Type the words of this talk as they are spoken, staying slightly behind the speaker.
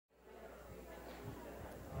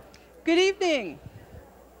Good evening.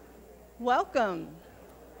 Welcome.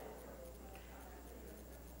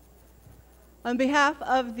 On behalf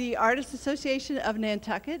of the Artists Association of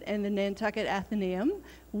Nantucket and the Nantucket Atheneum,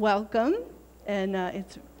 welcome. And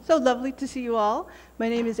it's so lovely to see you all. My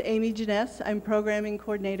name is Amy Janess. I'm programming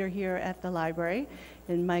coordinator here at the library.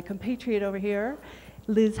 And my compatriot over here,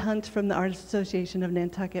 Liz Hunt from the Artists Association of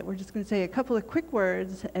Nantucket. We're just going to say a couple of quick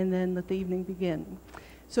words and then let the evening begin.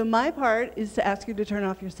 So my part is to ask you to turn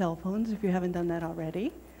off your cell phones if you haven't done that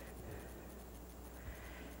already.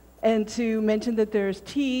 And to mention that there's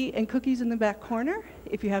tea and cookies in the back corner.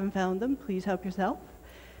 If you haven't found them, please help yourself.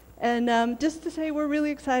 And just to say we're really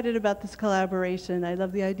excited about this collaboration. I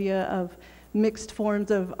love the idea of mixed forms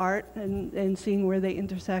of art and seeing where they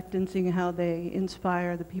intersect and seeing how they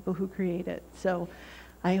inspire the people who create it. So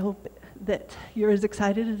I hope that you're as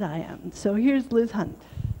excited as I am. So here's Liz Hunt.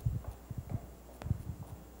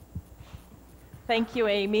 Thank you,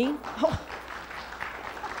 Amy.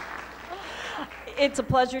 It's a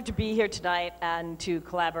pleasure to be here tonight and to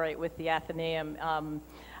collaborate with the Atheneum.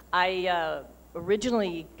 I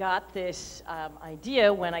originally got this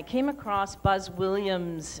idea when I came across Buzz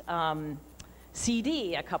Williams'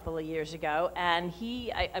 CD a couple of years ago, and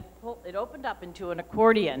it opened up into an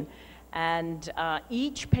accordion, and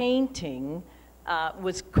each painting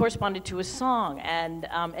was corresponded to a song,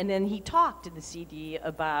 and then he talked in the CD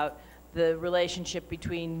about the relationship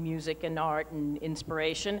between music and art and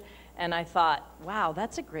inspiration. And I thought, wow,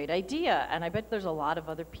 that's a great idea. And I bet there's a lot of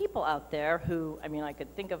other people out there who, I mean, I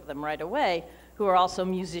could think of them right away, who are also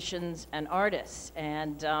musicians and artists.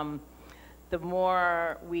 And the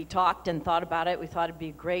more we talked and thought about it, we thought it'd be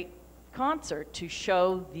a great concert to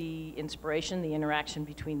show the inspiration, the interaction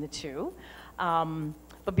between the two.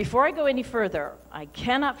 But before I go any further, I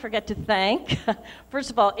cannot forget to thank,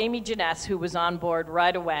 first of all, Amy Janess, who was on board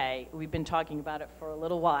right away. We've been talking about it for a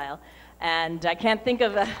little while. And I can't think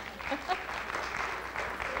of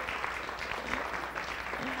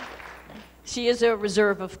She is a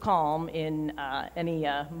reserve of calm in any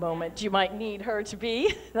moment you might need her to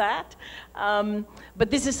be that.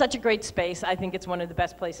 But this is such a great space. I think it's one of the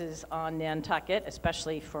best places on Nantucket,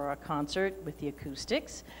 especially for a concert with the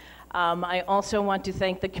acoustics. I also want to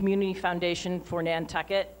thank the Community Foundation for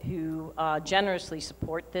Nantucket, who generously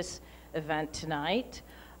support this event tonight.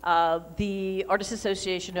 The Artists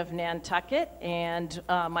Association of Nantucket and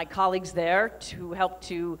my colleagues there to help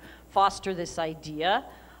to foster this idea.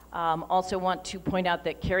 Also want to point out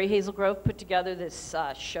that Carrie Hazelgrove put together this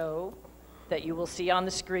show that you will see on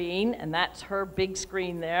the screen, and that's her big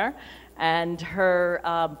screen there, and her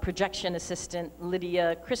projection assistant,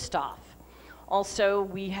 Lydia Kristoff. Also,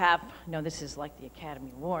 we have, no, this is like the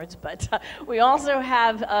Academy Awards, but we also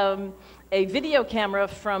have a video camera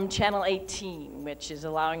from Channel 18, which is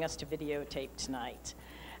allowing us to videotape tonight.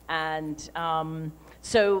 And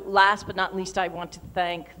so last but not least, I want to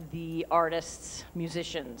thank the artists,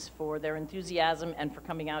 musicians, for their enthusiasm and for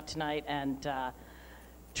coming out tonight and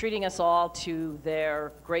treating us all to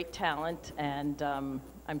their great talent. And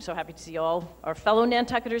I'm so happy to see all our fellow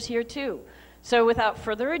Nantucketers here too. So without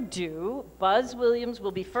further ado, Buzz Williams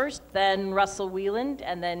will be first, then Russell Wieland,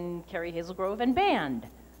 and then Carrie Hazelgrove and band.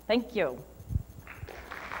 Thank you.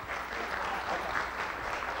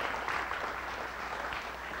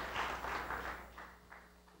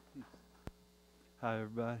 Hi,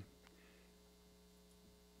 everybody.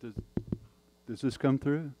 Does this come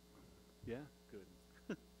through? Yeah,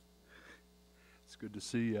 good. It's good to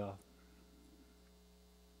see y'all.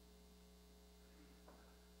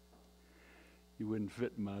 You wouldn't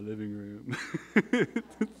fit in my living room.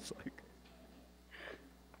 It's like,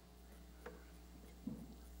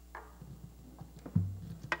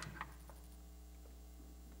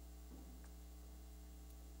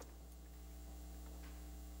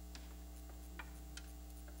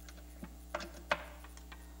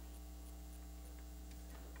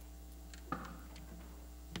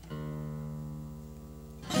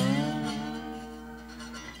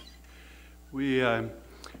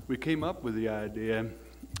 we came up with the idea.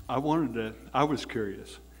 I was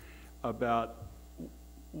curious about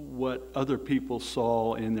what other people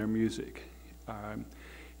saw in their music.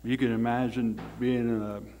 You can imagine being in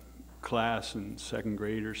a class in second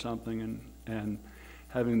grade or something and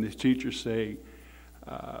having the teacher say,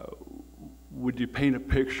 would you paint a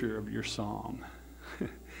picture of your song?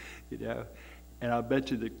 You know, and I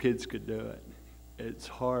bet you the kids could do it. It's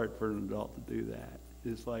hard for an adult to do that.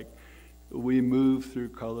 It's like, we move through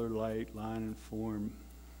color, light, line, and form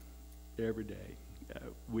every day.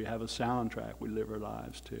 We have a soundtrack we live our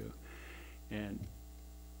lives to. And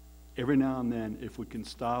every now and then, if we can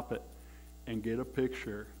stop it and get a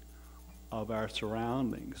picture of our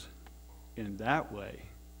surroundings, in that way,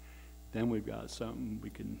 then we've got something we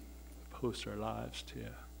can post our lives to.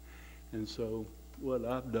 And so what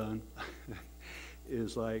I've done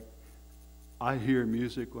is like, I hear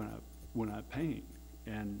music when I paint,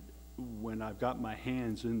 and when I've got my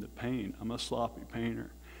hands in the paint, I'm a sloppy painter.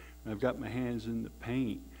 When I've got my hands in the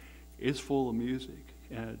paint, it's full of music,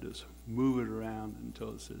 and I just move it around until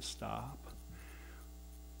it says stop.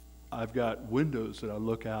 I've got windows that I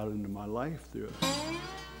look out into my life through.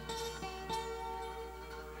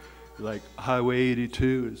 Like Highway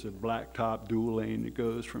 82 is a blacktop dual lane that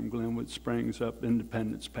goes from Glenwood Springs up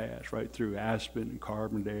Independence Pass, right through Aspen and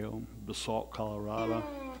Carbondale, Basalt, Colorado.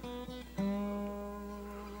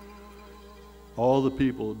 All the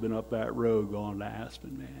people have been up that road going to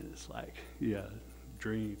Aspen, man. It's like, yeah,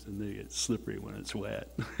 dreams, and they get slippery when it's wet.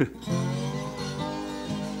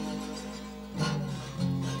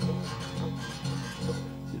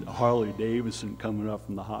 Harley Davidson coming up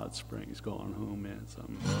from the hot springs going home, man,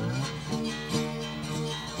 something.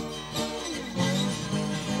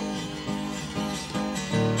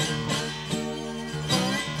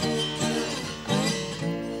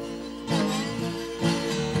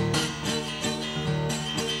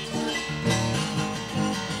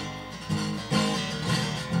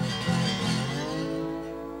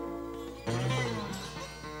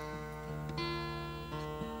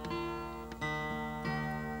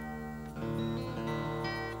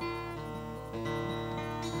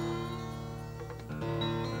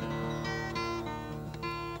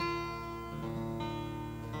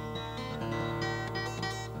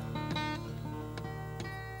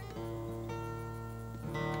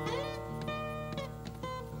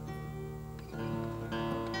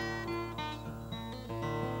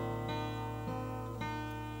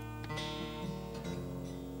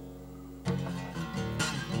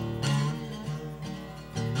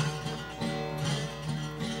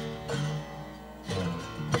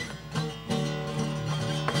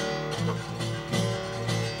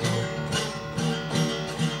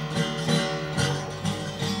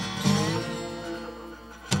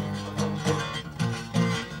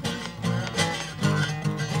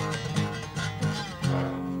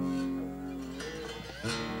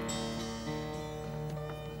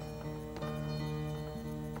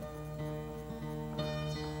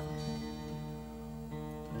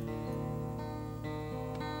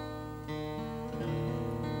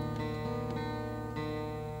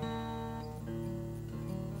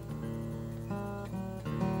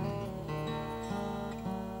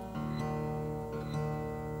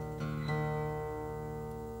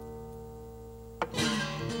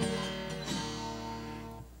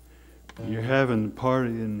 You're having a party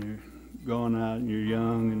and you're going out and you're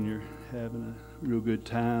young and you're having a real good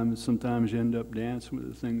time, and sometimes you end up dancing with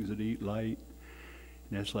the things that eat light,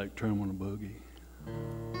 and that's like Terminal Boogie.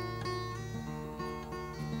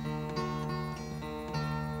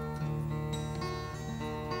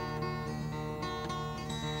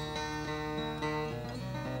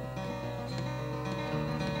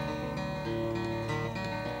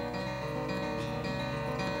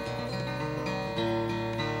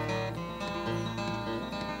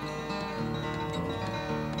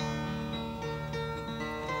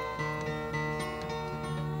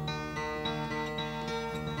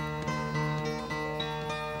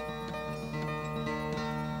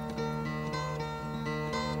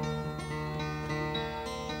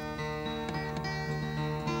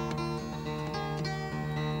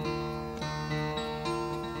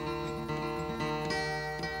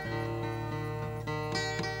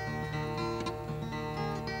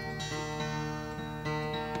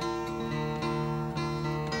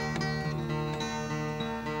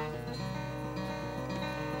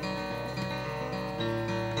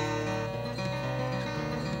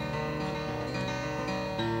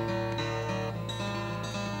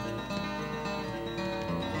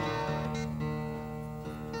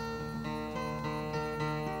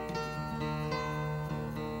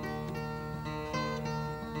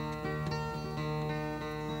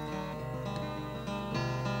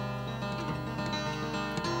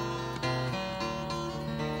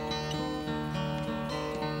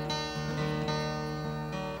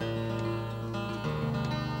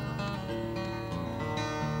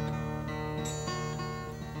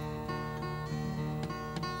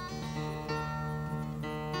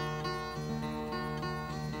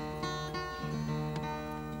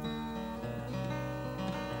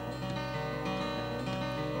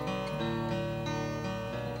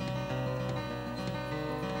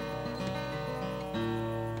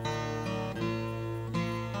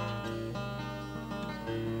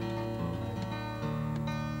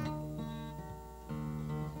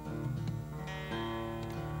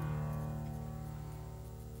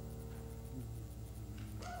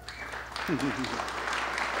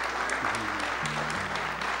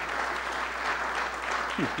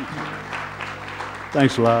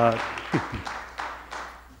 Thanks a lot.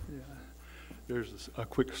 Yeah. There's a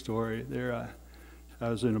quick story. I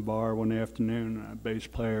was in a bar one afternoon, and a bass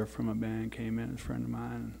player from a band came in, a friend of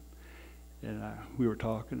mine, and we were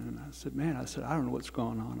talking, and I said, man, I don't know what's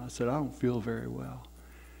going on. I said, I don't feel very well.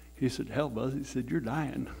 He said, hell, Buzz. He said, you're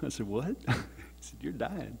dying. I said, what? He said, you're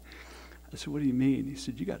dying. I said, what do you mean? He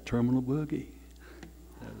said, you got terminal boogie.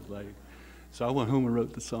 I was like, so I went home and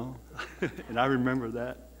wrote the song, and I remember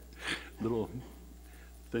that little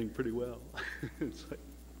thing pretty well. It's like,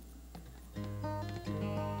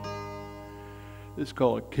 it's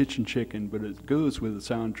called Kitchen Chicken, but it goes with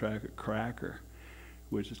the soundtrack of Cracker,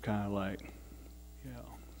 which is kind of like, you know,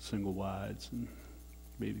 single wides, and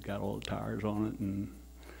maybe got all the tires on it, and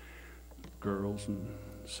girls and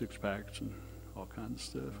six packs and all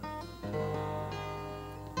kinds of stuff.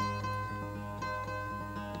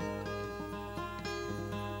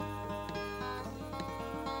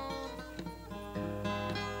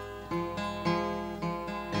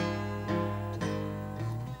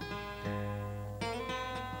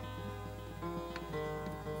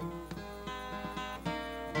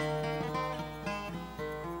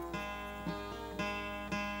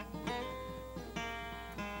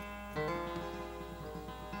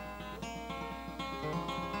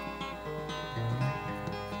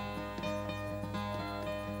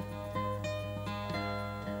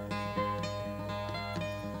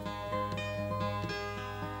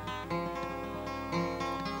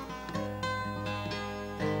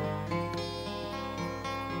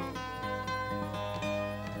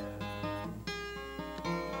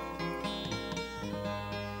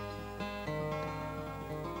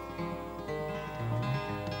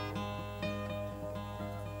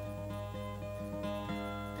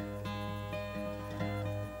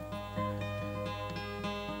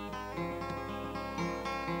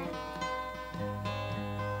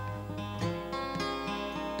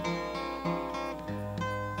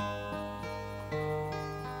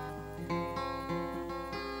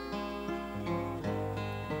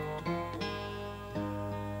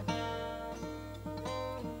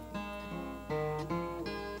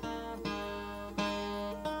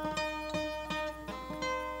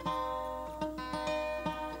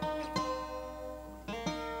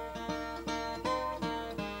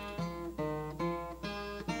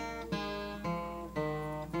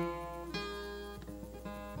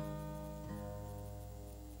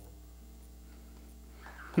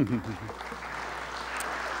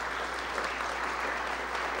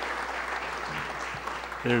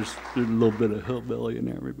 There's a little bit of hillbilly in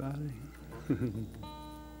everybody.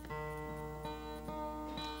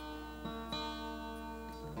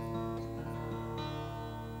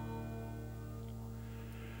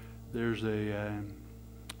 There's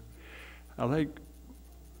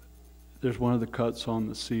there's one of the cuts on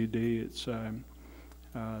the CD. It's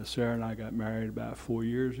Sarah and I got married about 4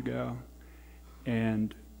 years ago,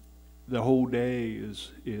 and the whole day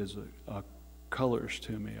is colors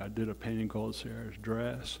to me. I did a painting called Sarah's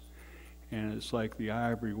Dress, and it's like the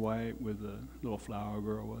ivory white with the little flower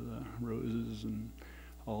girl with the roses and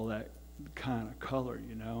all that kind of color,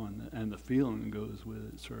 you know, and the feeling goes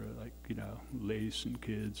with it, sort of like, you know, lace and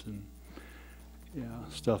kids and, you know,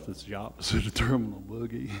 stuff that's the opposite of terminal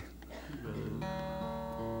boogie.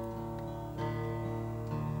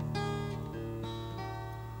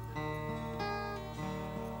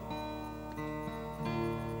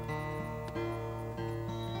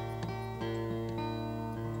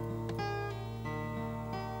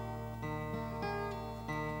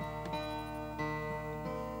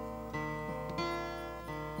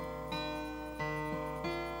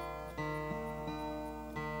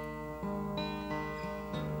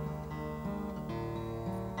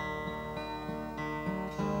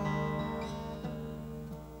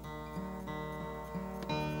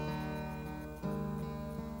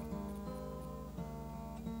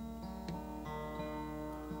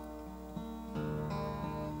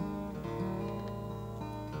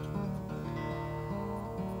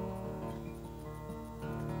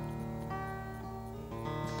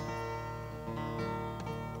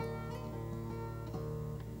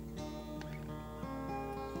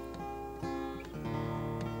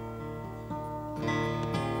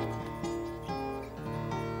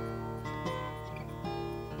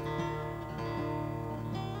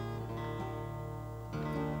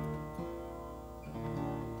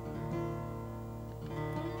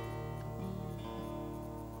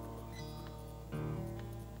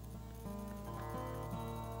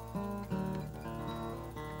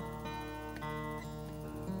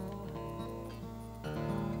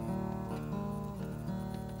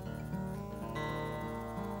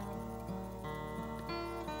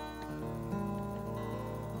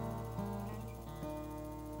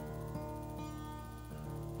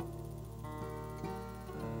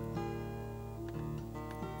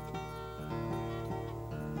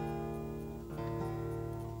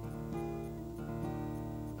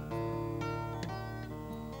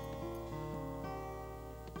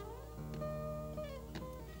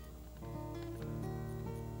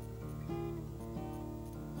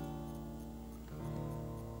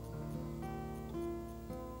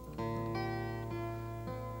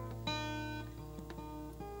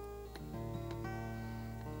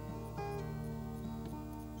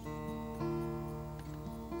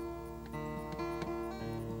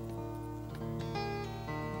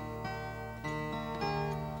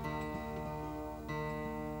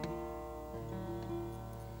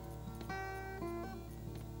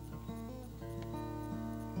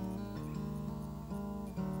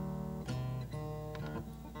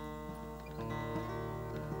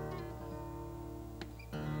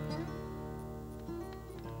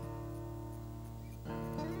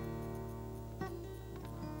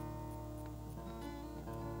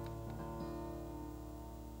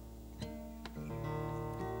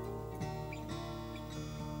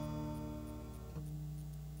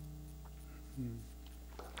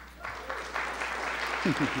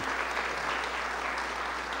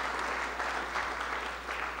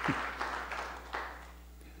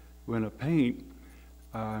 When I paint,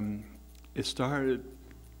 it started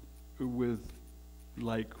with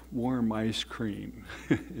like warm ice cream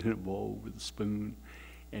in a bowl with a spoon,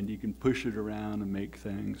 and you can push it around and make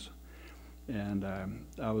things. And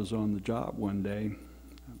I was on the job one day,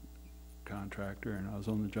 contractor, and I was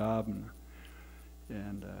on the job,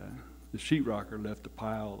 and the sheetrocker left a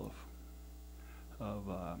pile of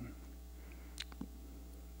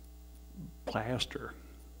plaster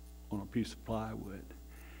on a piece of plywood.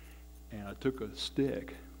 And I took a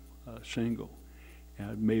stick, a shingle,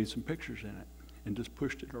 and I made some pictures in it and just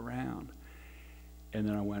pushed it around. And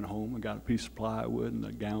then I went home and got a piece of plywood and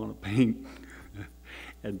a gallon of paint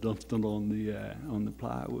and dumped it on the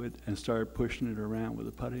plywood and started pushing it around with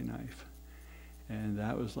a putty knife. And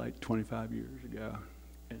that was like 25 years ago.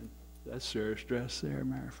 And that's Sarah's dress there,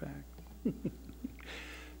 matter of fact.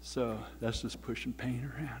 So that's just pushing paint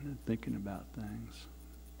around and thinking about things.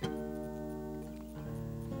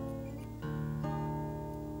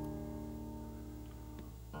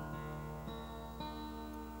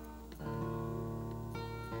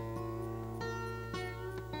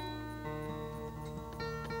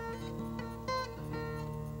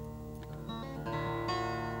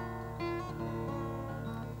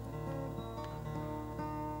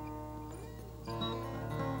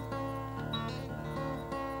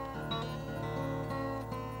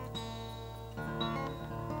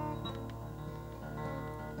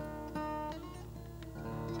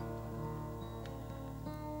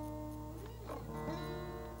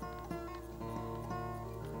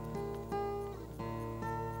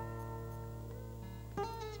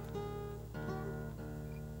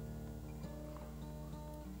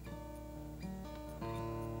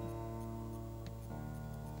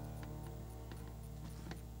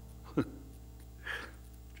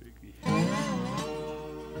 Tricky.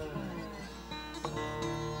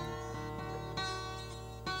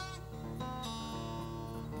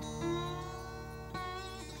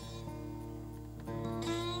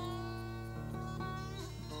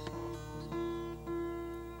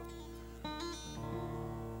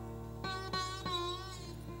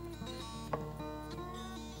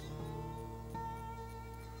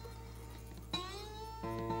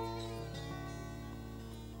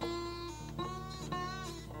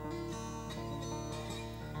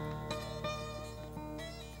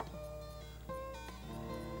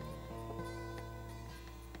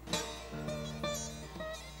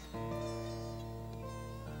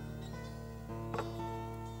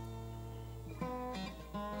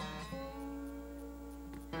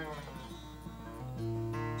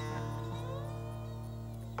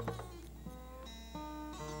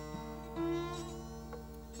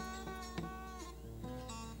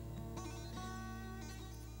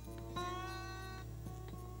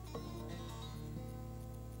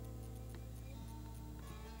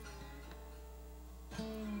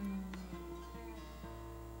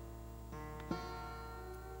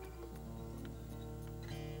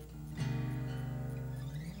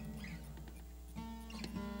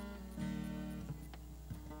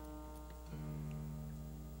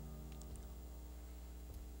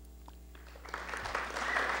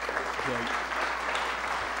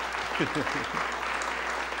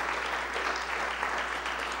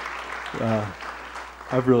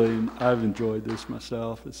 I've enjoyed this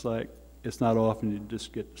myself. It's like, it's not often you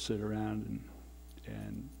just get to sit around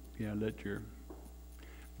and let your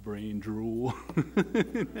brain drool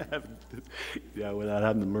without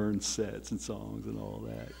having to learn sets and songs and all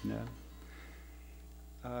that,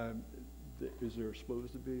 Is there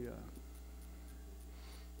supposed to be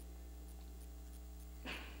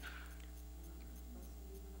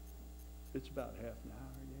it's about half an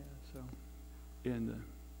hour, so. And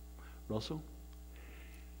Russell?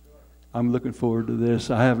 I'm looking forward to this.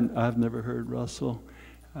 I've never heard Russell.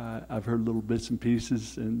 I've heard little bits and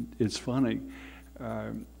pieces, and it's funny.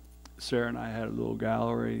 Sarah and I had a little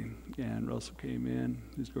gallery, and Russell came in,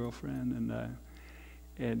 his girlfriend,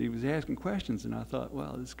 and he was asking questions, and I thought,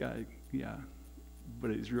 well, this guy,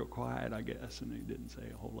 but he's real quiet, I guess, and he didn't say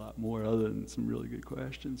a whole lot more other than some really good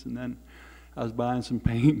questions. And then I was buying some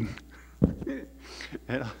paint,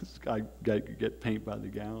 and I could get paint by the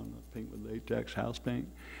gallon, paint with latex, house paint,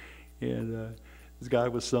 and this guy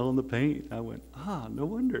was selling the paint. I went, no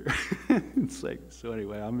wonder. It's like, so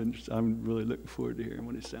anyway, I'm really looking forward to hearing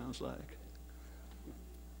what it sounds like.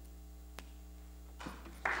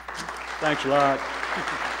 Thanks a lot.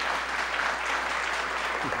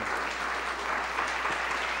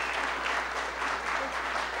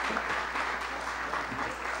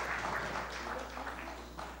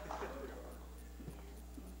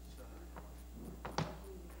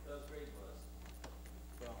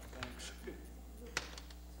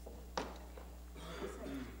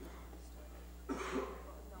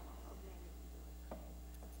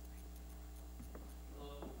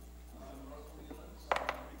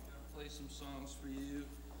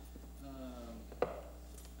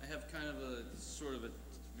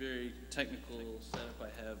 very technical setup I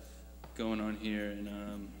have going on here,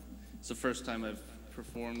 and it's the first time I've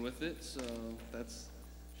performed with it, so that's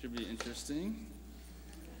should be interesting.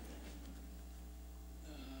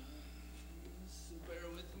 So bear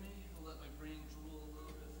with me. I'll let my brain drool a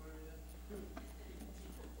little bit for you.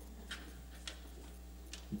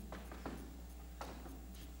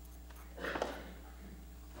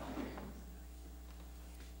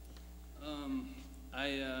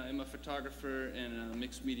 I'm a photographer and a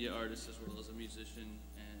mixed media artist as well as a musician,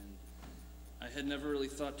 and I had never really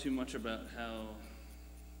thought too much about how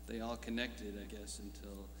they all connected, I guess,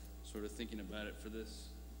 until sort of thinking about it for this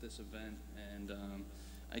event. And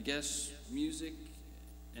I guess music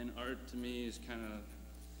and art to me is kind of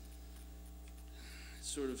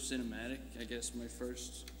sort of cinematic. I guess my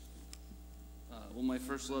first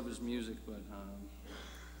love is music, but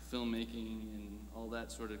filmmaking and all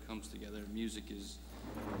that sort of comes together. Music is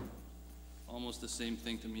almost the same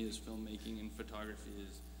thing to me as filmmaking, and photography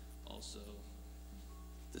is also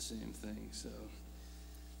the same thing. So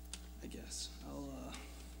I guess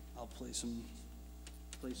I'll play some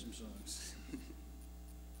songs.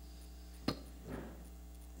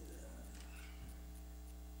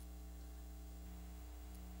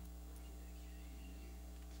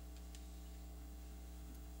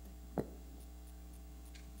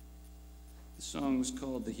 The song is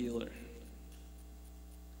called "The Healer."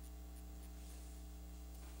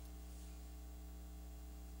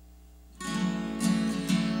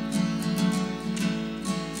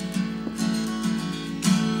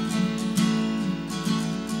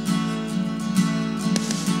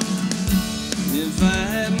 If I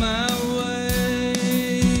had my way,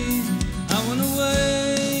 I wanna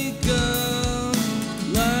wake up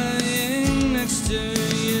lying next to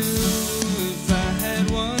you. If I had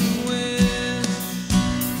one wish,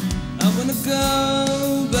 I wanna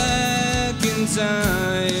go back in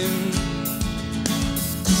time,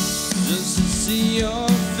 just to see your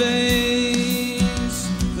face,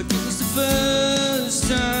 like it was the first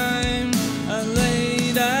time I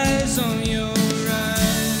laid eyes on your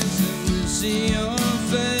see your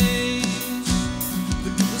face,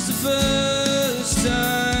 but it was the first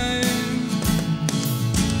time.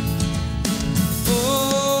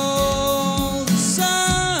 All the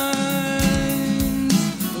signs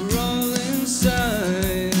are all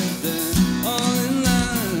inside, they're all in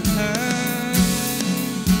line.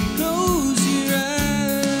 Close your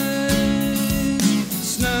eyes,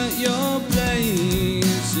 it's not your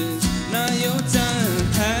place, it's not your time.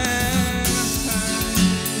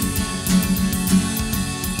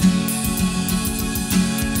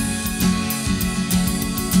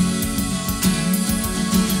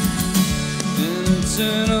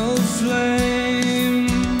 Eternal flame,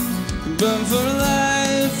 burn for a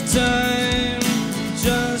lifetime,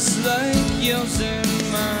 just like yours and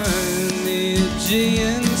mine. The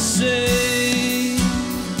Aegean Sea,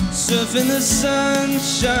 surfing the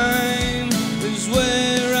sunshine is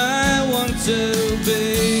where I want to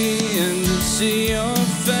be, and to see your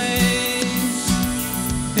face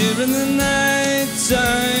here in the night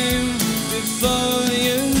time before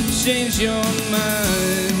you change your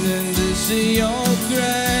mind, and to see your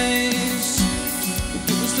grace, it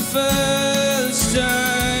was the first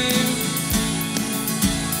time.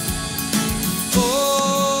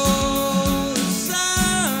 All the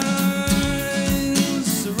signs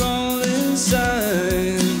are all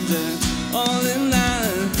inside, they're all in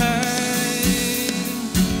line.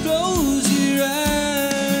 Close your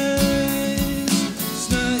eyes, it's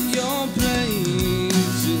not your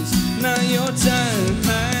place, it's not your time.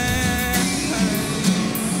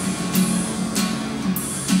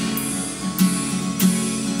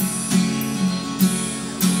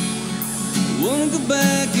 Wanna go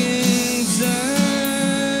back in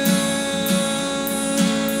time,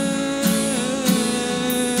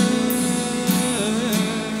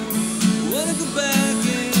 wanna go back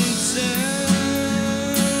in time,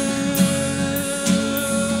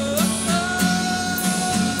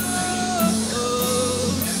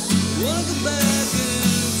 wanna go back in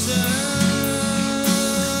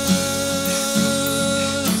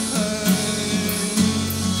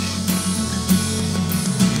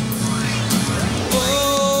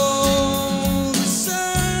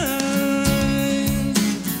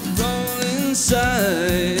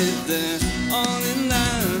inside, they're all in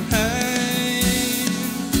line.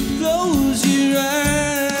 Close your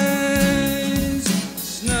eyes,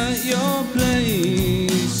 it's not your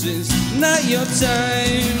place, it's not your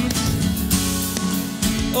time.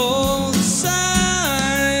 All the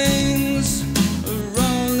signs are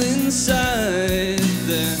all inside,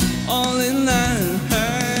 they're all in line.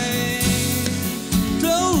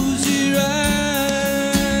 Close your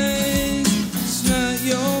eyes,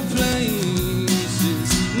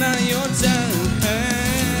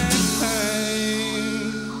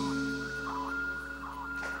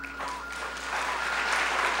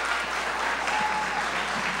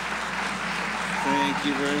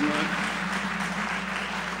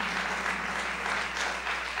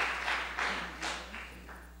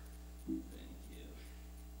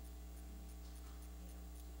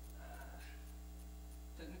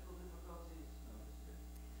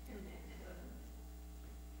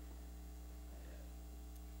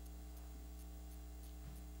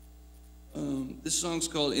 This song's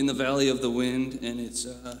called "In the Valley of the Wind," and it's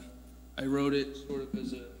I wrote it sort of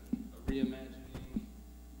as a reimagining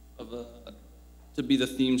of to be the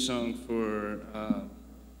theme song for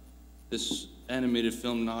this animated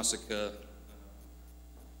film Nausicaa,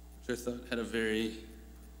 which I thought had a very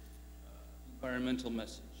environmental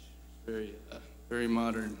message. Very very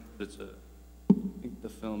modern, but it's I think the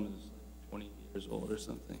film is 20 years old or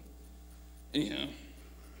something. Anyhow.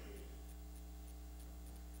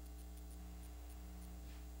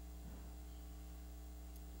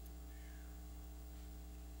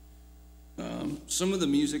 Some of the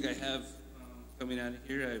music I have coming out of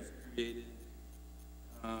here, I've created,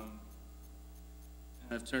 and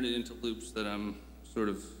I've turned it into loops that I'm sort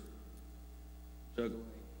of juggling.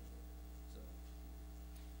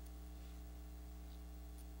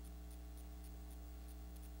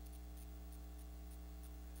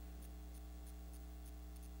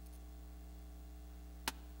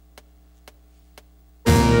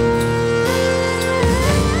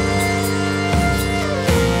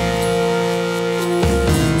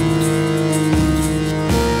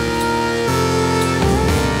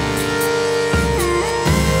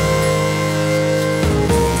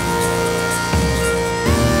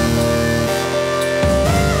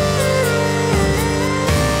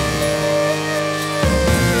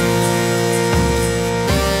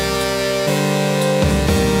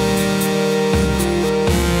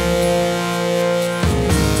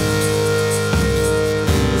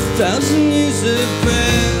 Thousand years have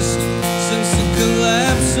passed since the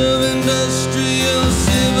collapse of industrial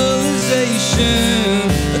civilization.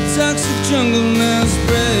 A toxic jungle now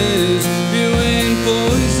spreads, spewing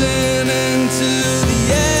poison into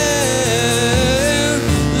the air.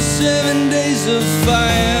 The 7 days of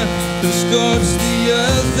fire have scorched the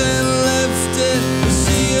earth and left it a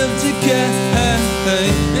sea of decay.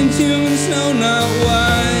 And humans know not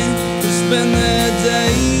why they spend their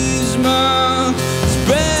days marked as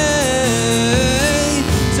prey.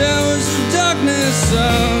 Towers of darkness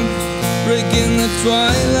up, breaking the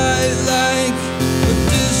twilight like a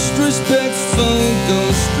disrespectful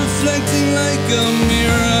ghost, reflecting like a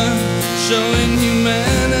mirror, showing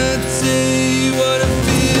humanity what it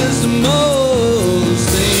fears the most.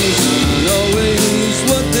 Things aren't always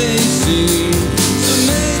what they seem.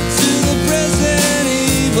 Submit to the present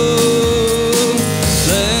evil,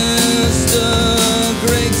 lest the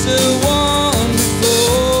greater one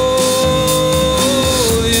before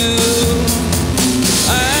you. I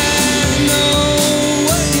know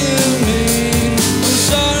what you mean. I'm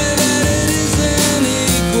sorry that it isn't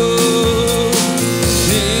equal.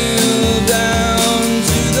 Kneel down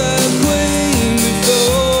to the queen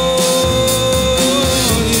before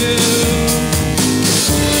you.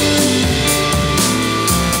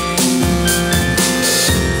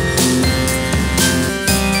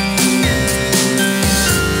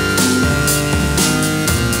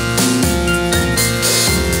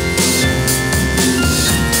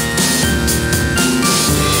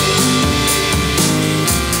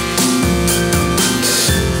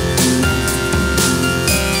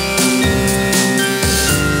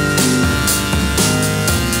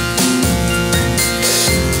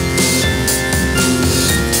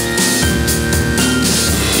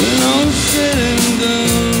 When all's said and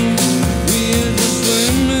done, we are just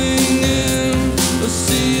swimming in a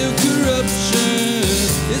sea of corruption.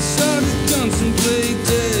 It's hard to contemplate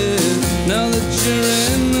death now that your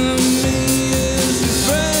enemy is your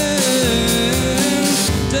friend.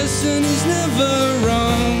 Destiny's never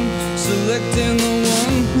wrong, selecting the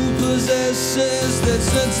one who possesses that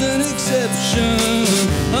certain exception.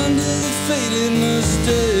 Under the fated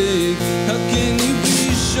mistake, how can you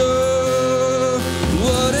be sure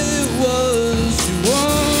what it was you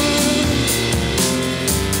want?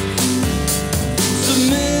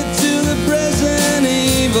 Submit to the present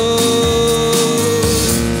evil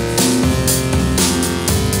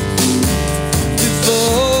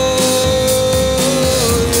before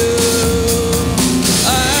you. I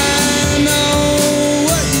know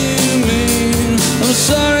what you mean. I'm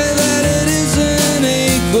sorry that it isn't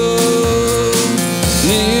equal.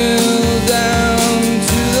 Kneel down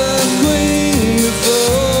to the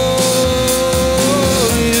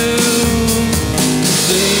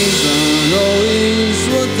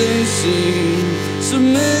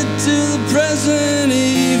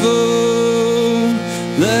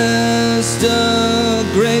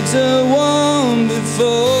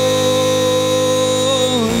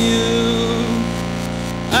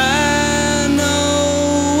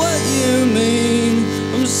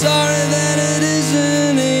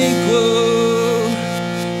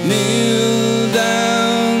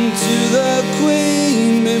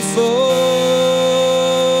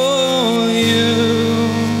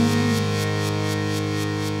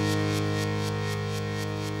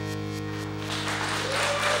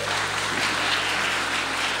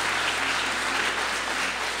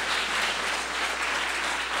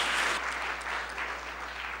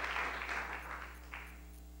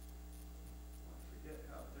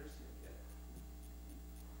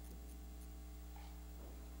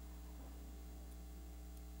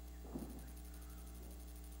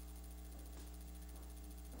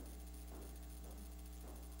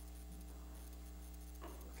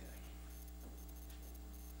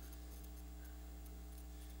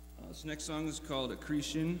This next song is called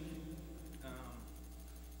Accretion,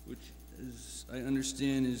 which, as I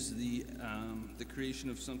understand, is the creation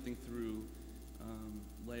of something through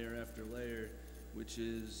layer after layer, which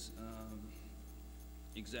is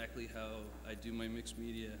exactly how I do my mixed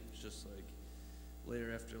media. It's just like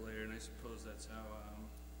layer after layer, and I suppose that's how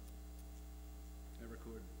I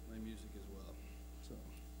record my music as well. So.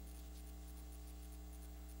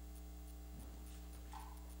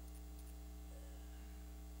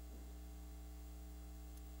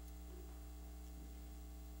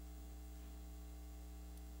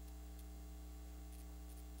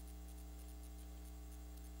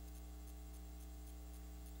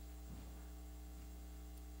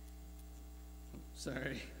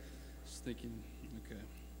 Sorry, just thinking, okay.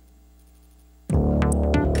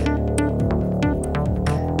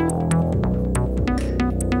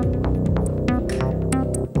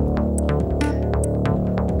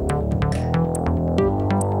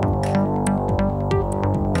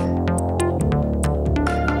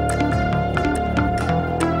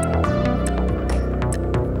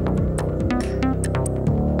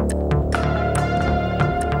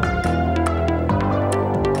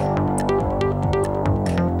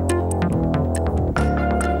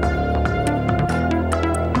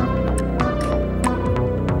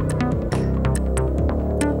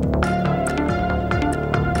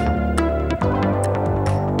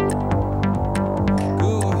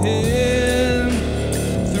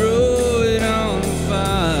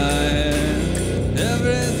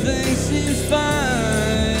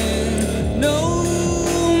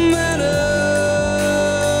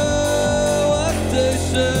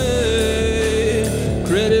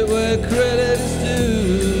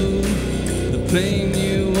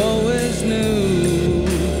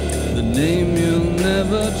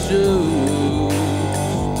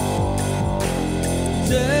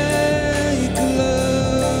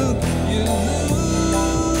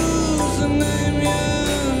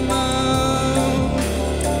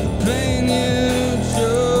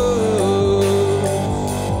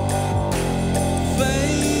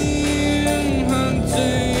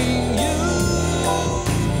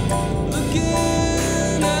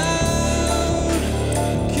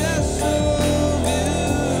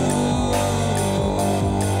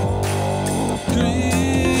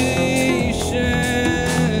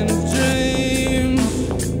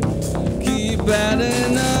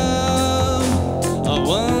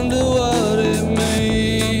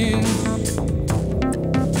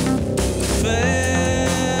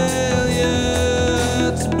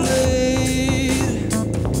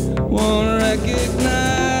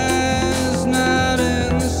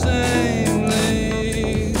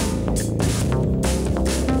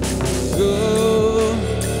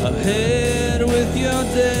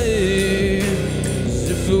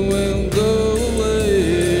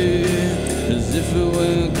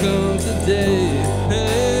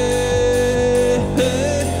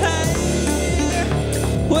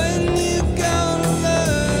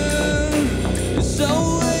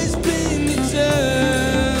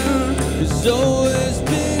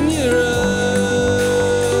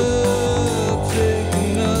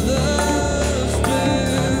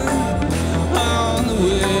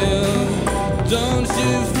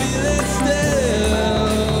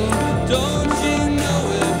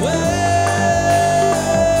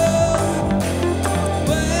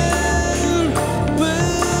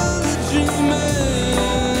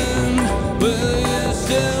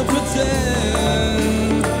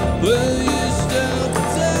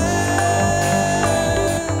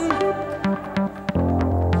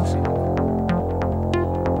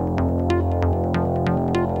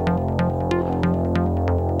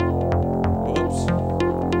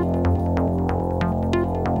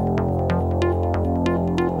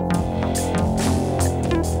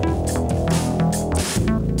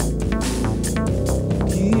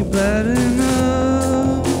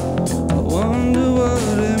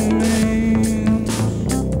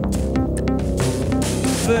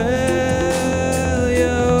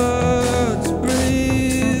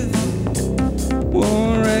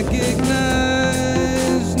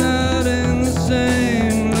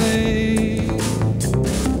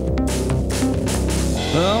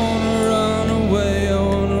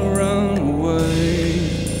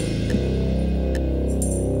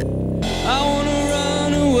 I wanna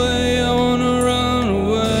run away.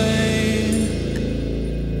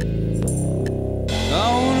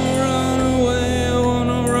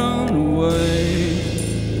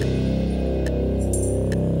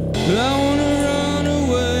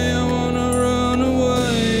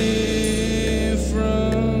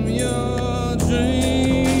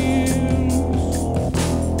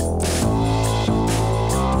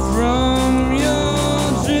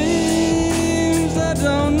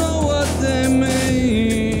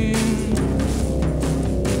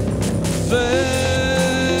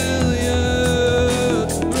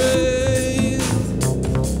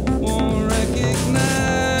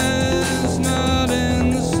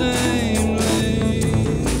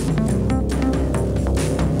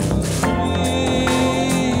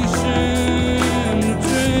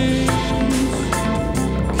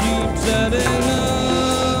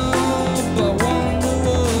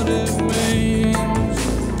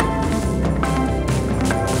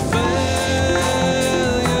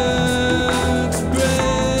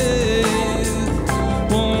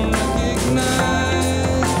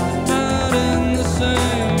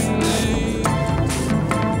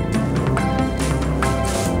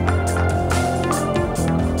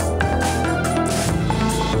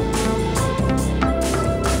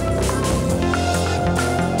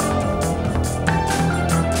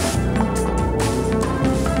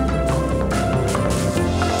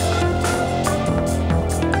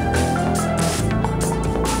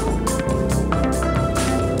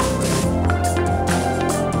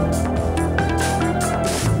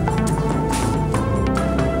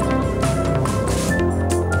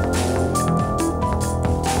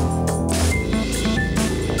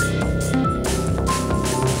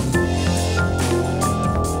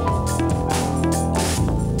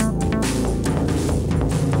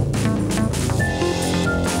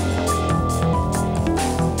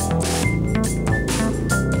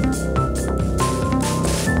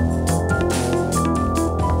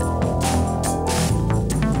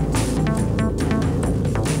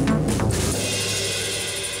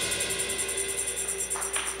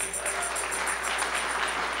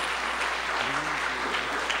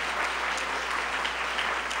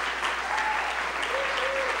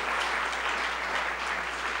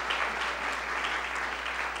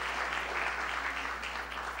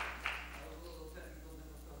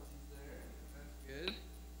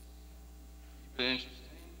 interesting.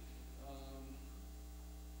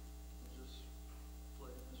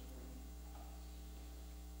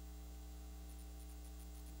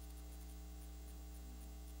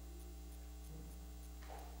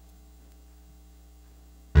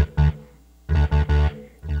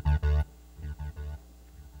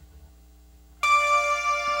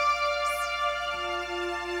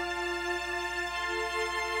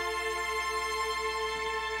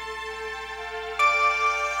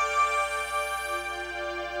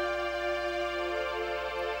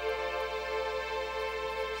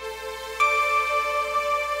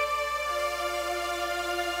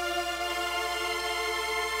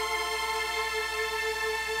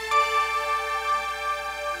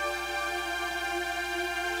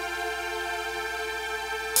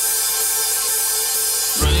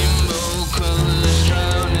 Rainbow colors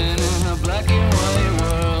drowning in a black and white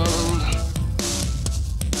world.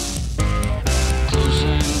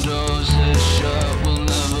 Closing doors that shut will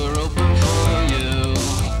never open for you.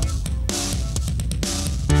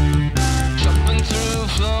 Jumping through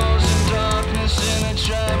floors in darkness in a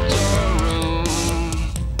trapdoor room.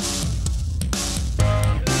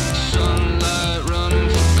 Sunlight running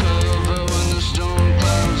for cover when the storm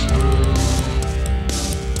clouds brew.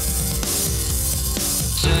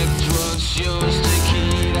 Protect what's yours, take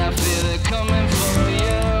heed, I fear they're coming for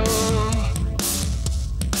you.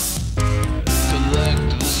 Collect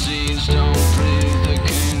the seeds, don't breathe, they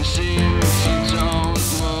can't see you if you don't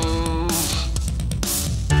move.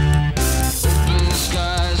 Open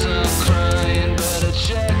skies are crying, better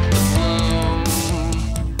check the bloom.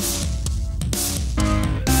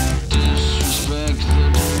 Disrespect the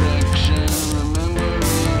direction,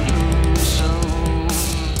 remembering who's home.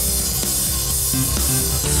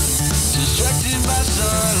 Distracted by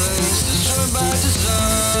silence, destroyed by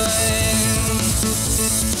design.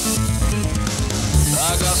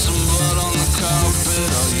 I got some blood on the carpet,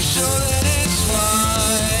 are you sure that it's mine?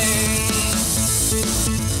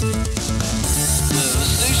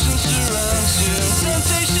 Devastation surrounds you,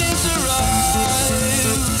 temptations arrive.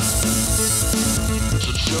 So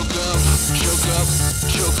choke up, and everything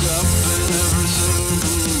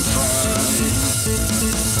will be fine.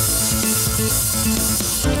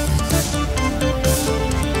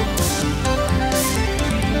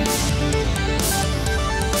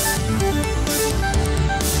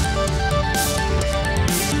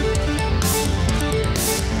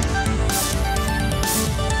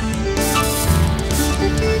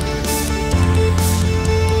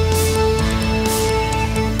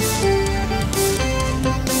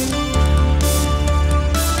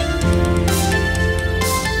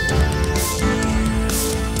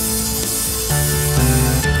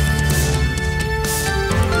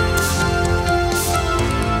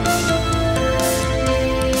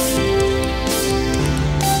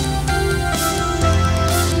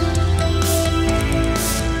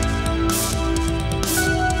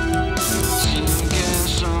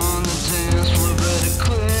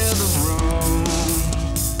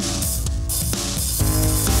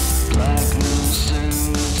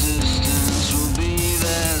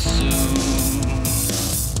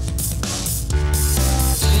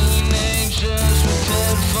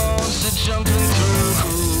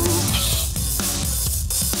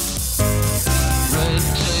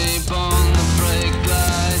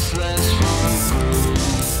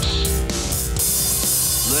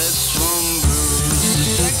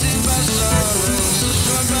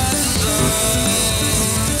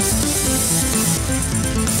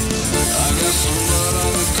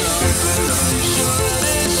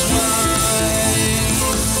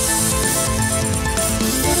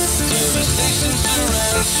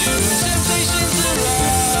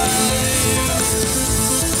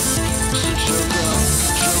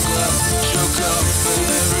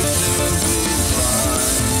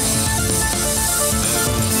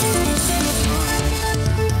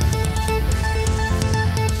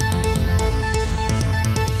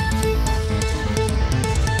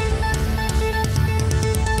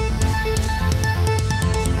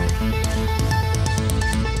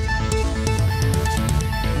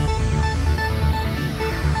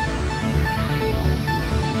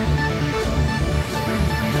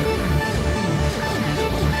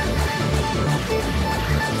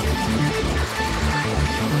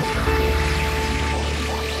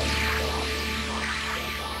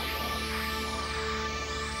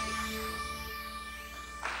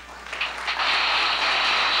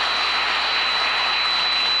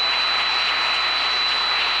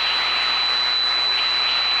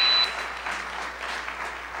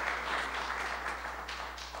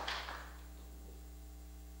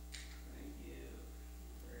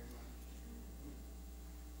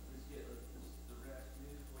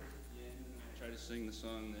 sing the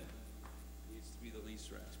song that needs to be the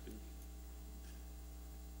least raspy.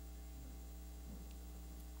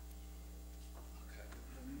 Okay,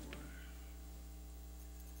 one more.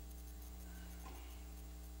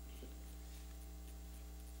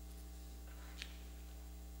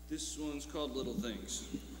 This one's called Little Things.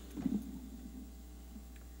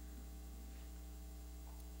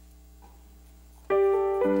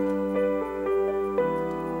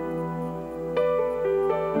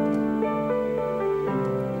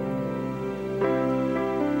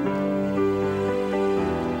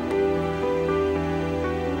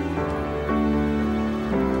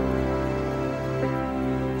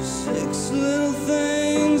 Six little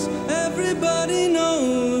things everybody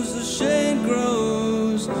knows. The shade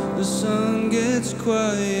grows, the sun gets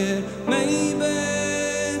quiet. Maybe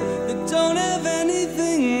they don't have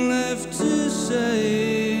anything left to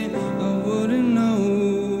say. I wouldn't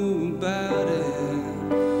know about it.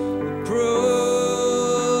 Approaching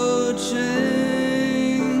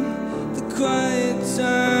the quiet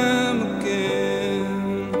time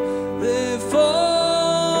again. They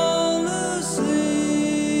fall asleep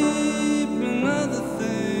in other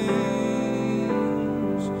things.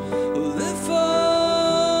 Oh, they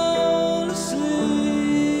fall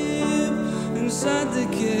asleep inside the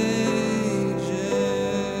cages.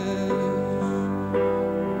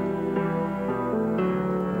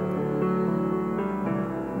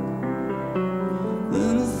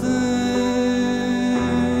 Little things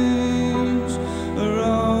are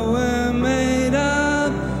all we're made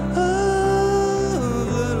up of.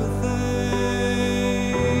 Little things,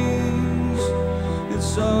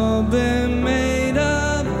 it's all been made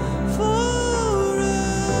up for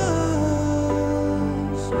us.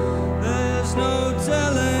 There's no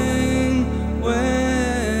telling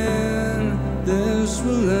when this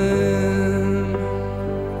will end.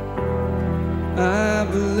 I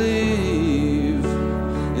believe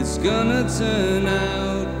it's gonna turn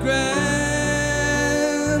out grand.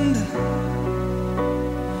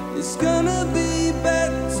 It's gonna be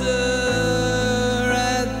better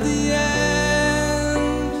at the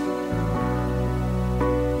end.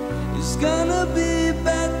 It's gonna be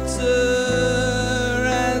better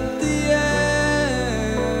at the end.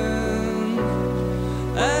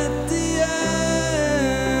 At the end.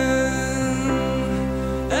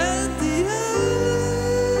 At the end.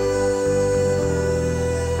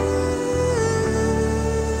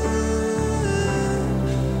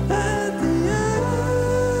 At the end.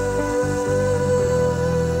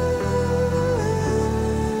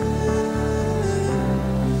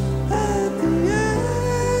 At the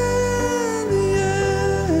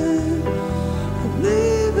end.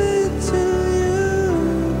 Leave it to you,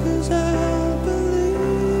 'cause I believe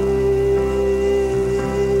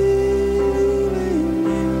in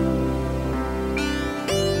you.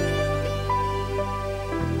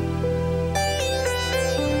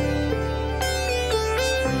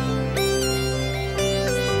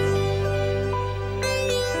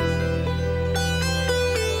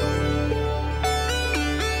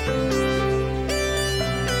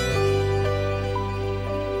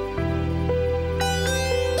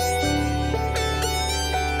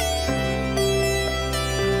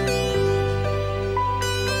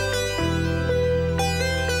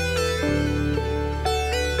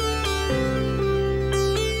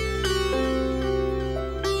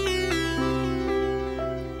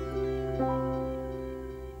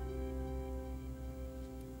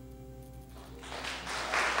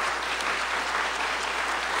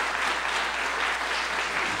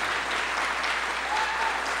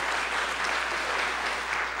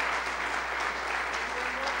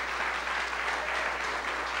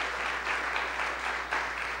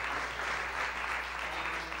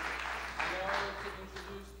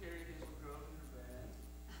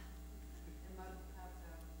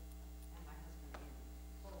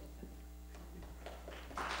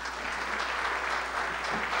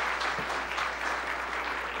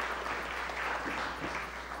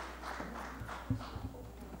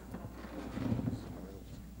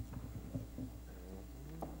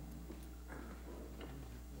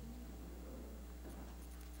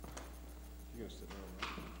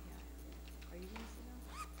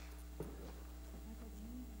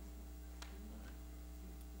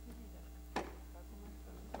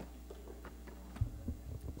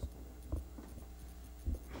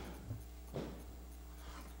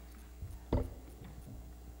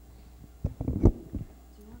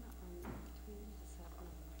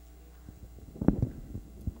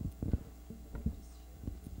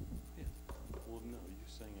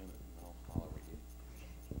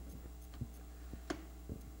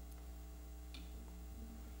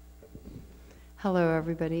 Hello,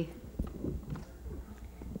 everybody.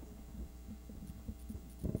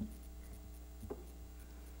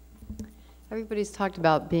 Everybody's talked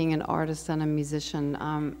about being an artist and a musician.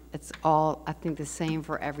 It's all, I think, the same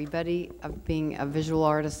for everybody, of being a visual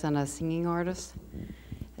artist and a singing artist.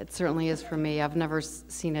 It certainly is for me. I've never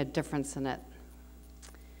seen a difference in it.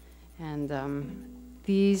 And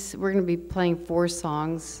we're going to be playing 4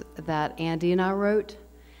 songs that Andy and I wrote.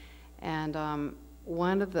 And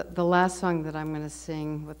one of the last song that I'm going to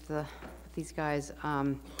sing with these guys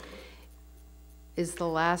is the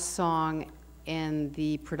last song in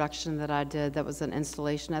the production that I did. That was an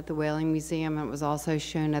installation at the Whaling Museum, and it was also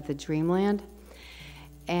shown at the Dreamland.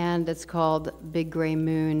 And it's called Big Gray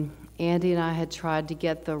Moon. Andy and I had tried to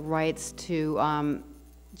get the rights to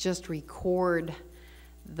just record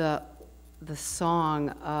the song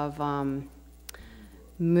of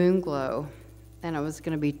Moonglow, and it was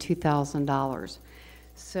going to be $2,000.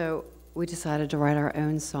 So we decided to write our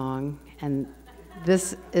own song, and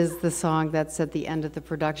this is the song that's at the end of the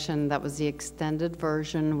production. That was the extended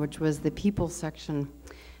version, which was the people section.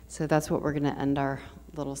 So that's what we're going to end our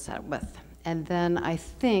little set with. And then I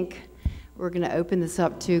think we're going to open this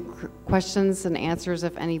up to questions and answers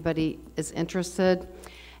if anybody is interested.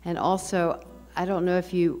 And also, I don't know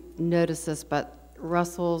if you noticed this, but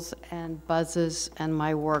Russell's and Buzz's and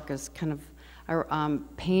my work is kind of, our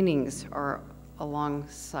paintings are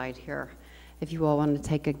alongside here, if you all want to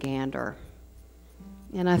take a gander.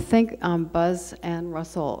 And I think Buzz and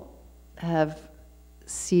Russell have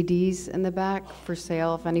CDs in the back for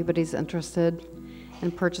sale if anybody's interested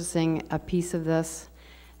in purchasing a piece of this.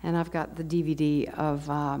 And I've got the DVD of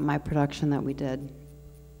my production that we did.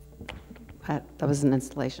 That was an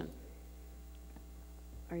installation.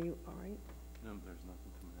 Are you all right? No, there's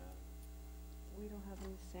nothing coming out. We don't have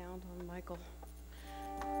any sound on Michael.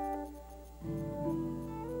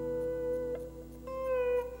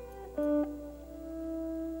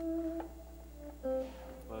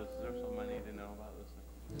 Buzz, is there something I need to know about this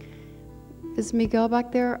thing? Is Miguel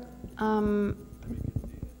back there? Let me get to you.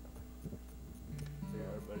 There,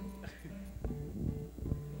 everybody.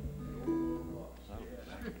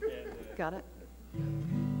 Got it?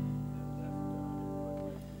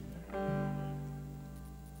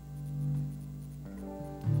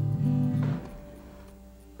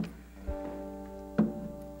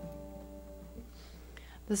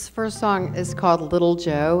 This first song is called Little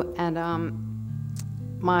Joe, and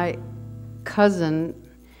my cousin,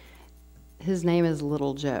 his name is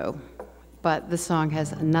Little Joe, but the song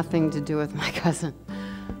has nothing to do with my cousin.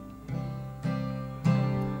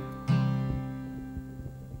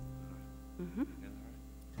 Mm-hmm.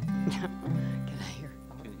 Can I hear?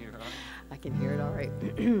 Can you hear all right? I can hear it all right.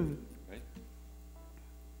 Right?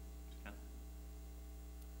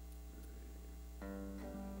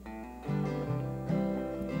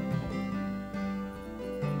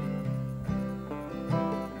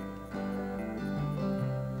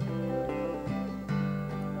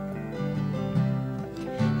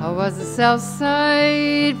 I was a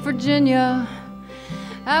Southside Virginia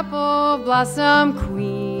apple blossom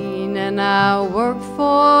queen, and I worked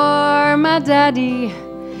for my daddy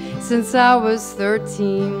since I was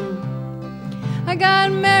 13. I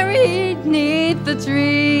got married 'neath the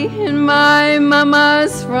tree in my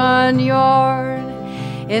mama's front yard,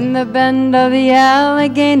 in the bend of the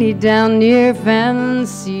Allegheny down near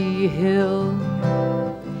Fancy Hill.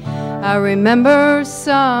 I remember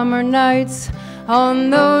summer nights on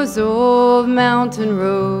those old mountain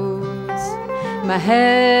roads, my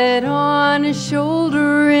head on his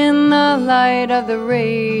shoulder in the light of the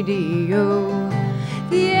radio.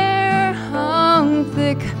 The air hung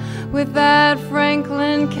thick with that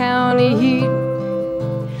Franklin County heat.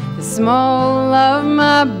 The small of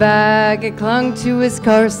my bag, it clung to his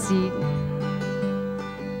car seat.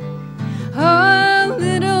 Oh,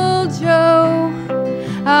 little Joe,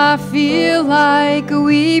 I feel like a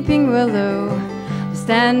weeping willow,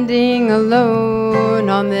 standing alone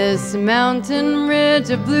on this mountain ridge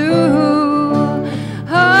of blue.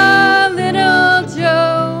 Oh, little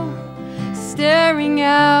Joe, staring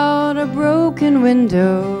out a broken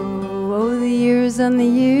window. Oh, the years and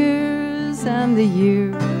the years and the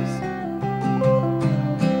years.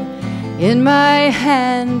 In my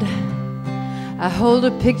hand, I hold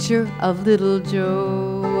a picture of little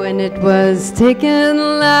Joe, and it was taken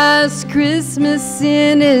last Christmas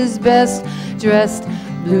in his best dressed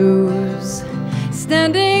blues,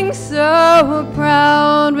 standing so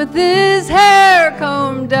proud with his hair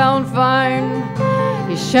combed down fine,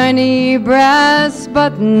 his shiny brass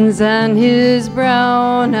buttons and his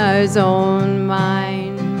brown eyes on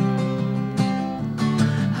mine.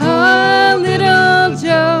 Oh, little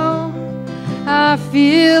Joe, I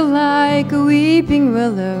feel like a weeping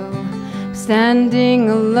willow, standing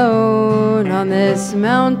alone on this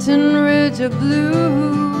mountain ridge of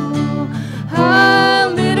blue.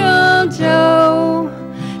 Ah, little Joe,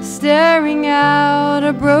 staring out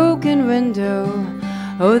a broken window.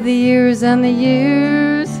 Oh, the years and the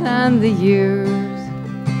years and the years.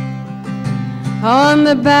 On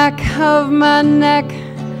the back of my neck,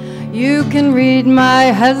 you can read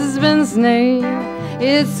my husband's name.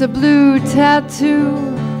 It's a blue tattoo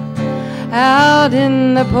out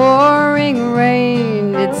in the pouring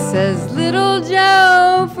rain. It says, Little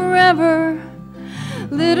Joe forever,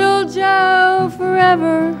 Little Joe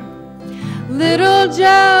forever, Little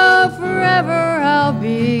Joe forever, I'll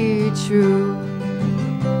be true.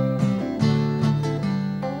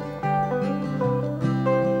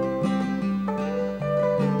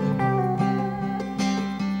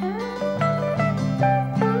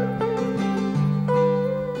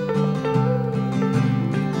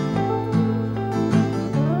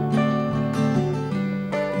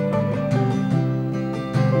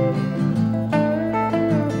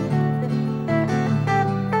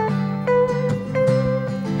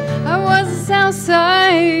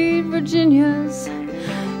 Southside Virginia's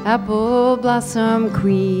apple blossom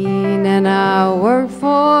queen, and I worked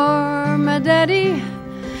for my daddy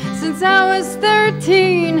since I was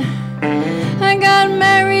 13. I got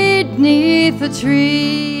married 'neath a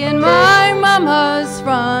tree in my mama's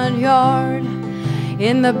front yard,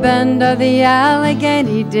 in the bend of the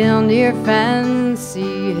Allegheny down near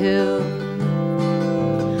Fancy Hill.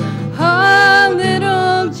 Oh,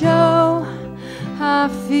 little Joe, I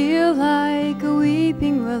feel like a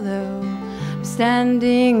weeping willow,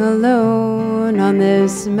 standing alone on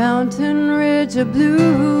this mountain ridge of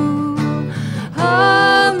blue.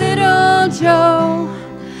 Oh, little Joe,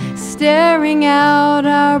 staring out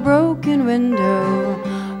our broken window.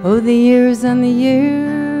 Oh, the years and the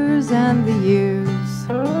years and the years.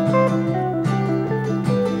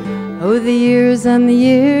 Oh, the years and the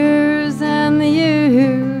years and the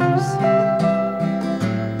years.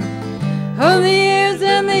 Oh, the years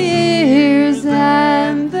and the years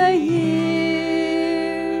and the years.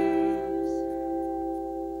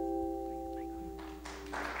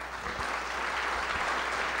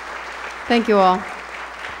 Thank you all.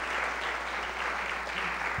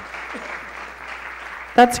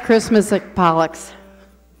 That's Christmas at Pollock's.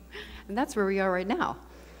 And that's where we are right now.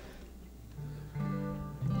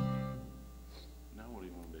 Now what do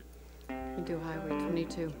you want to do? We do Highway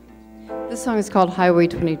 22. This song is called Highway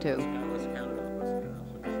 22. Let's count it up.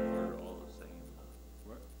 Let's start all the same.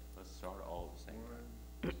 Let's start all the same.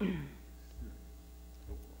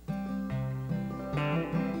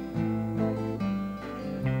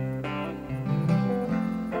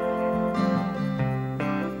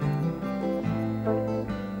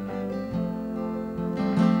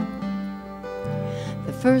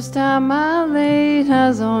 The first time I laid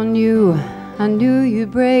eyes on you, I knew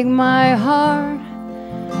you'd break my heart.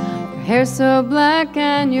 Your hair so black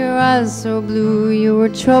and your eyes so blue, you were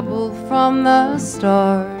trouble from the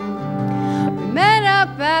start. We met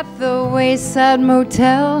up at the Wayside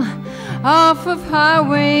Motel off of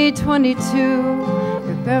Highway 22.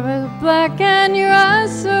 Your hair was black and your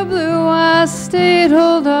eyes so blue, I stayed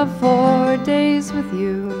holed up 4 days with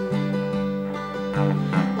you.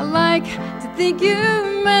 I like to think you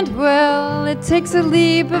meant well, it takes a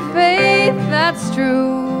leap of faith, that's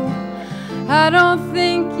true. I don't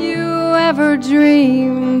think you ever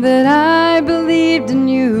dreamed that I believed in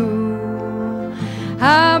you.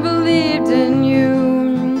 I believed in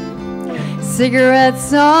you.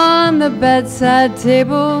 Cigarettes on the bedside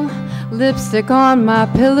table, lipstick on my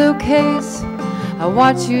pillowcase. I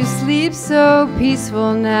watch you sleep so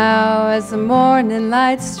peaceful now as the morning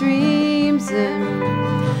light streams in.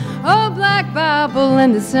 Oh, black Bible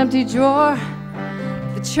in this empty drawer,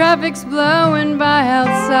 the traffic's blowing by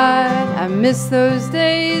outside. I miss those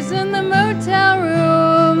days in the motel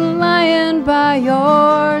room, lying by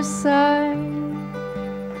your side.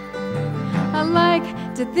 I like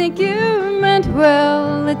to think you meant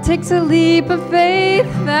well, it takes a leap of faith,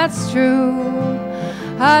 that's true.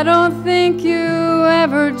 I don't think you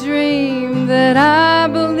ever dreamed that I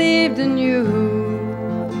believed in you.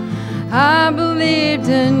 I believed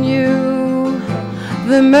in you.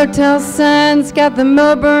 The motel signs got them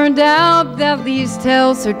all burned out. That leaves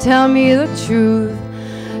tell, so tell me the truth.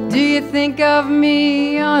 Do you think of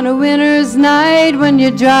me on a winter's night when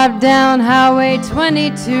you drive down Highway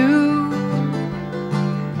 22?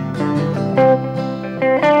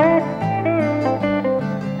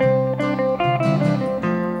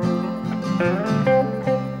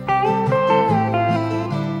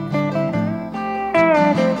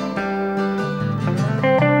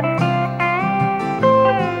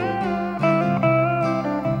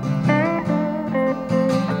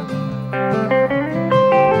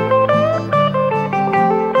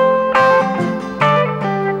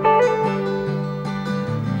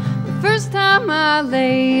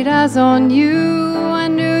 laid eyes on you, I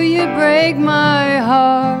knew you'd break my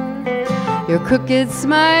heart. Your crooked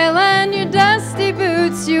smile and your dusty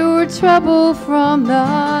boots, you were trouble from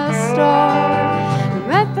the start.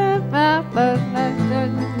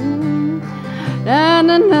 Na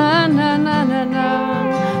na na na na na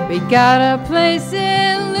na. We got a place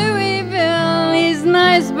in Louisville. He's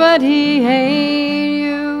nice, but he hates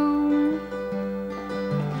you.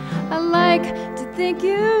 I like to think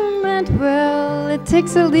you meant well. It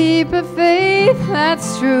takes a leap of faith,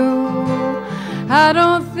 that's true. I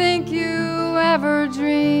don't think you ever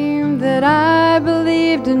dreamed that I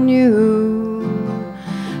believed in you.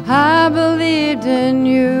 I believed in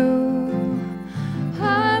you.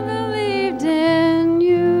 I believed in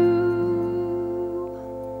you.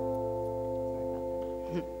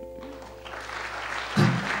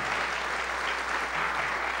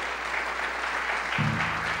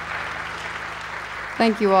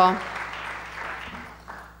 Thank you all.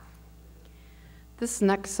 This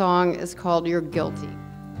next song is called You're Guilty.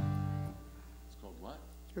 It's called what?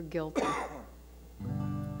 You're Guilty.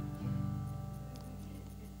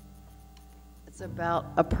 It's about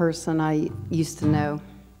a person I used to know.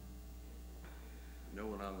 No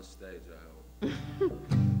one on the stage, I hope.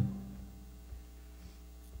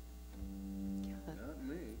 Not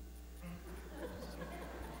me.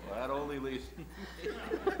 Well, that only leaves.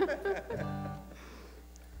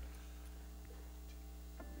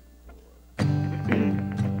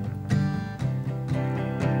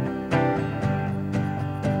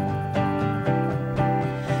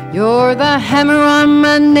 You're the hammer on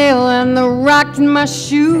my nail and the rock in my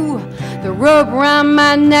shoe, the rope around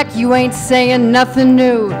my neck, you ain't saying nothing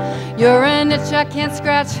new. You're an itch I can't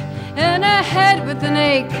scratch and a head with an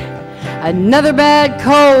ache, another bad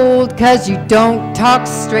cold, 'cause you don't talk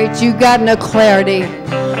straight, you got no clarity,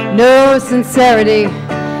 no sincerity,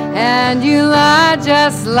 and you lie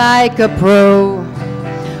just like a pro.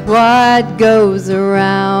 What goes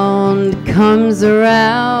around comes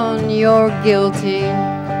around, you're guilty.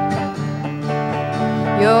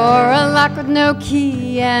 You're a lock with no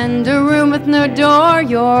key and a room with no door.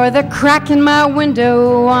 You're the crack in my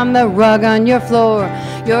window, I'm the rug on your floor.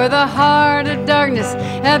 You're the heart of darkness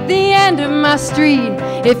at the end of my street.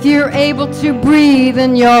 If you're able to breathe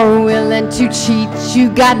and you're willing to cheat,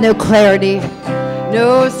 you got no clarity,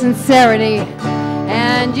 no sincerity,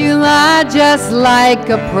 and you lie just like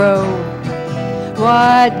a pro.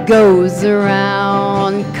 What goes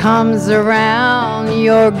around comes around,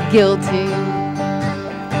 you're guilty.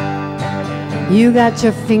 You got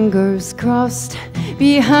your fingers crossed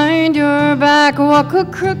behind your back, walk a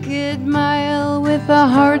crooked mile with a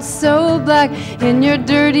heart so black. In your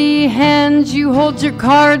dirty hands you hold your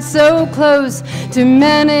cards so close to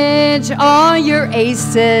manage all your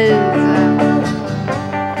aces.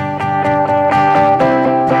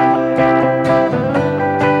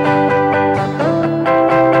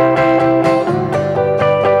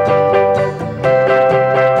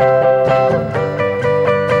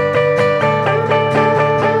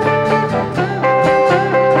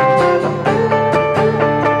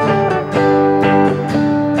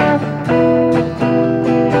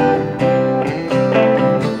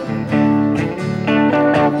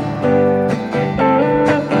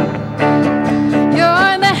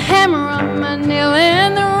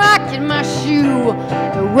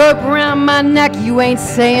 Neck, you ain't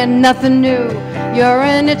saying nothing new. You're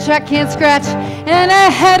an itch I can't scratch and a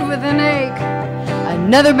head with an ache,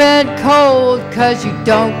 another bed cold, 'cause you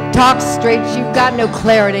don't talk straight, you got no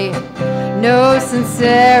clarity, no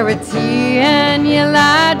sincerity, and you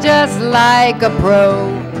lie just like a pro.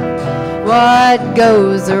 What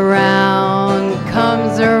goes around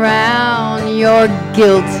comes around, you're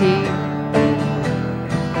guilty.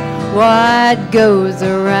 What goes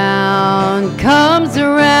around comes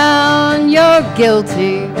around, you're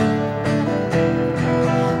guilty.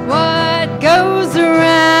 What goes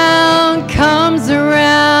around comes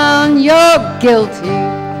around, you're guilty.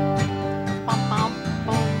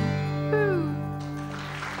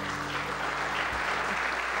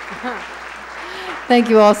 Thank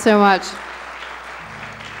you all so much.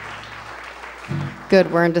 Good,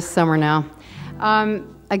 we're into summer now.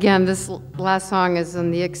 Again, this last song is in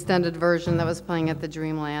the extended version that was playing at the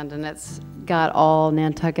Dreamland, and it's got all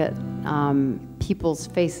Nantucket people's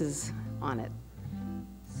faces on it.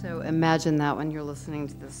 So imagine that when you're listening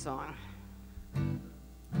to this song.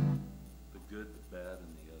 The good, the bad,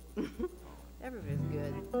 and the ugly. Everybody's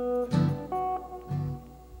good.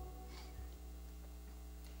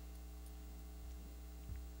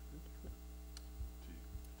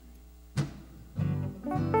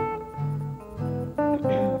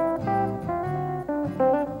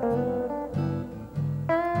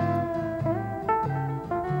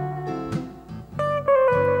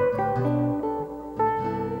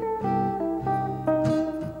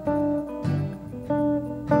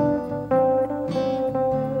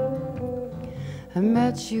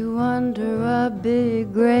 at you under a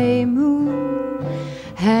big gray moon,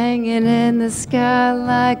 hanging in the sky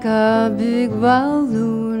like a big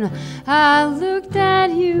balloon. I looked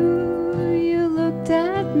at you, you looked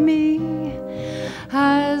at me,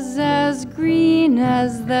 eyes as green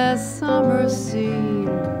as the summer sea.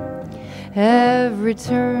 Every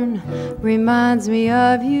turn reminds me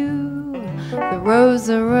of you, the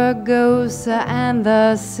Rosa Rugosa and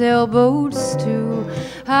the sailboats too.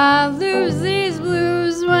 I lose these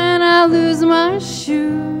blues when I lose my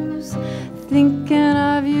shoes, thinking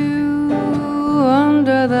of you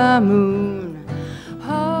under the moon.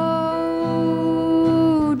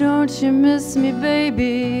 Oh, don't you miss me,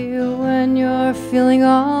 baby, when you're feeling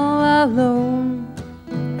all alone?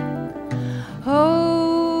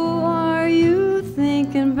 Oh, are you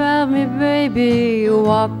thinking about me, baby,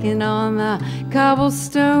 walking on the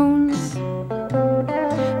cobblestones?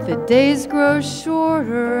 The days grow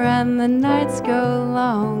shorter and the nights go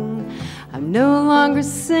long. I'm no longer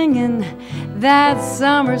singing that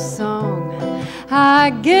summer song. I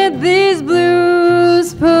get these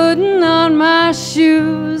blues putting on my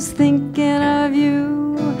shoes, thinking of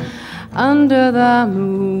you under the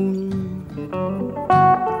moon.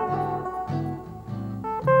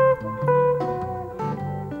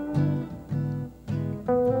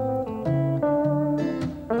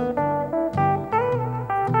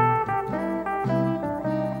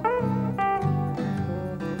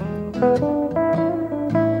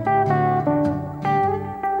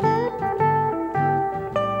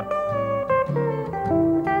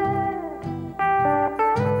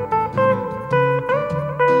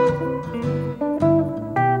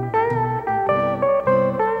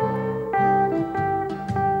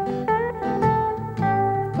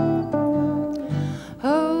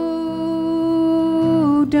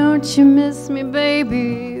 Oh, don't you miss me,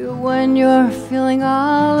 baby, when you're feeling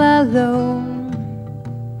all alone?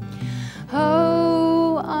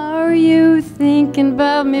 Oh, are you thinking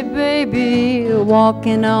about me, baby,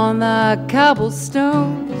 walking on the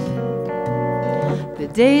cobblestones? The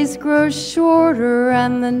days grow shorter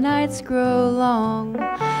and the nights grow long.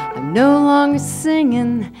 I'm no longer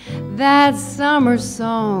singing that summer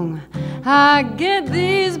song. I get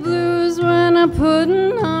these blues when I'm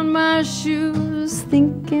putting on my shoes,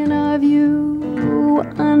 thinking of you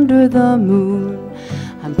under the moon.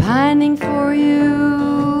 I'm pining for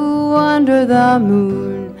you under the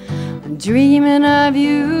moon. I'm dreaming of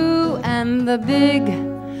you and the big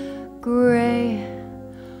gray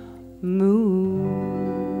moon.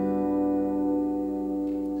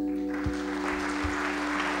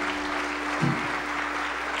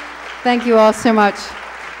 Thank you all so much.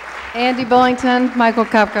 Andy Bullington, Michael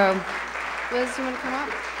Kopko. Liz, you want to come up?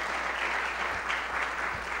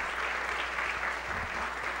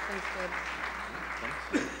 Thanks, Bud.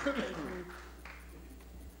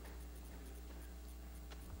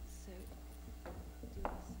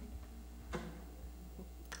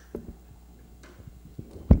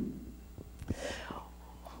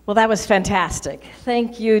 Well, that was fantastic.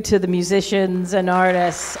 Thank you to the musicians and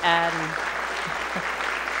artists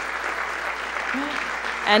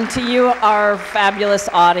and to you, our fabulous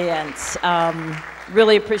audience.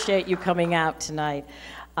 Really appreciate you coming out tonight.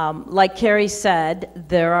 Like Carrie said,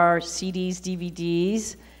 there are CDs,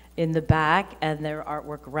 DVDs in the back, and their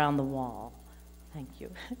artwork around the wall. Thank you.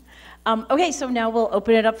 Okay, so now we'll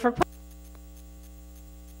open it up for questions.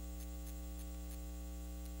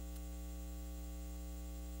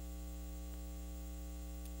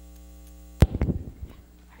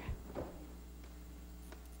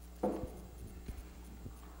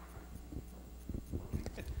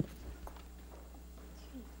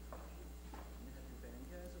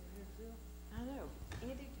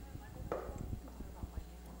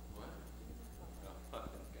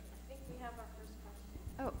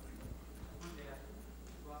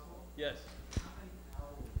 Yes.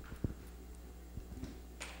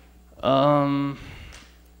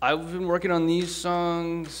 I've been working on these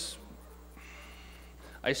songs.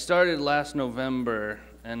 I started last November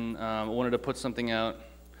and wanted to put something out.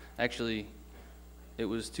 Actually, it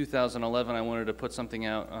was 2011. I wanted to put something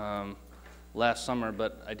out last summer,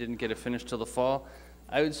 but I didn't get it finished till the fall.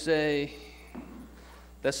 I would say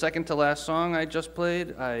the second to last song I just played,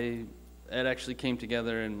 it actually came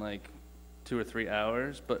together in like 2 or 3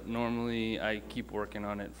 hours, but normally I keep working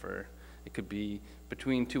on it for, it could be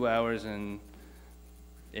between 2 hours and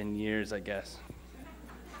years, I guess.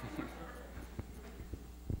 I have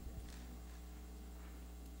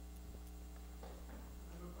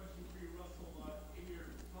a question for you, Russell. In your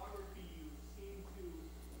photography, you seem to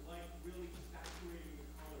like really saturating the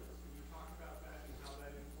colors. Can you talk about that and how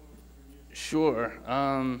that influences your music? Sure.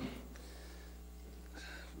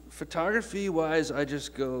 Photography-wise, I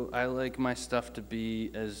like my stuff to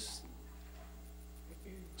be as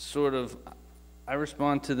sort of, I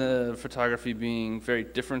respond to the photography being very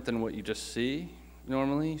different than what you just see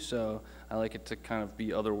normally, so I like it to kind of be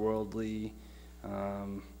otherworldly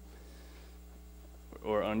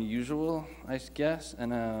or unusual, I guess.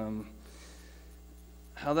 And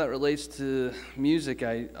how that relates to music,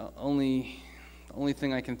 the only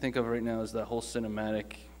thing I can think of right now is that whole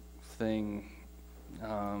cinematic thing.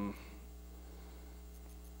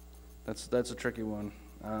 That's a tricky one.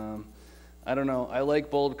 I don't know. I like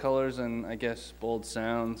bold colors and I guess bold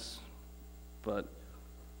sounds, but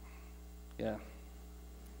yeah.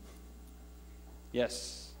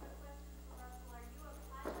 Yes.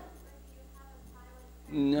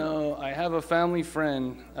 No, I have a family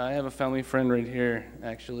friend. I have a family friend right here,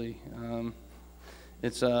 actually.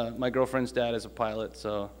 It's my girlfriend's dad is a pilot,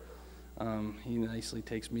 so he nicely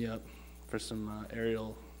takes me up for some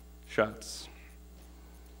aerial shots.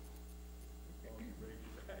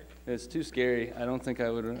 It's too scary. I don't think I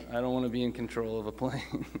would. I don't want to be in control of a plane.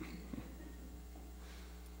 It's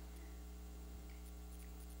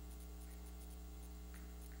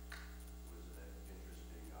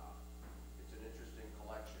an interesting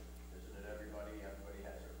collection, isn't it? Everybody has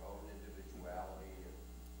their own individuality, and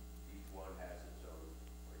each one has its own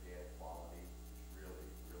organic quality. It's really,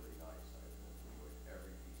 really nice. I've enjoyed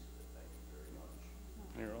every piece of it. Thank you very much.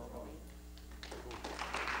 You're all welcome.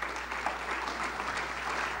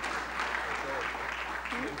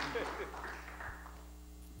 Hey,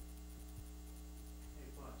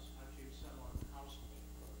 Buzz, how'd you settle on house paint?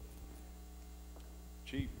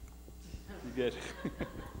 Cheap. You get.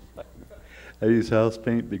 I use house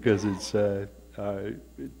paint because it's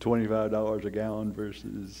 $25 a gallon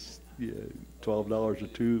versus $12 a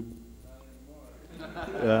tube.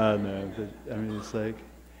 No, but, I mean, it's like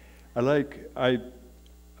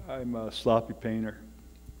I'm a sloppy painter,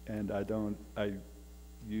 and I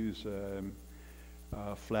use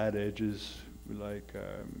flat edges like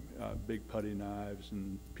big putty knives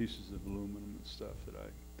and pieces of aluminum and stuff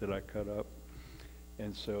that I cut up.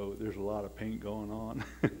 And so there's a lot of paint going on.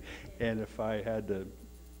 And if I had to,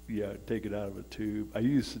 take it out of a tube, I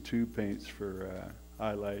use the tube paints for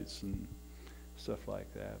highlights and stuff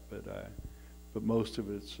like that. But most of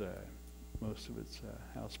it's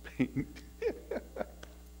house paint.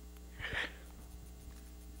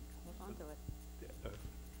 Hold on to it. Yeah.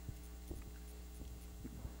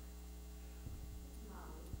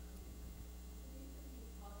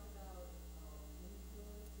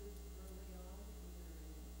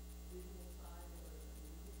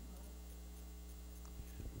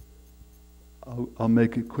 I'll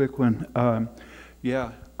make a quick one. I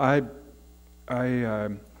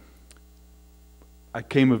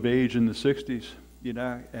came of age in the '60s,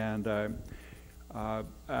 and I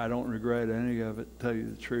don't regret any of it, to tell you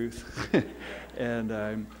the truth.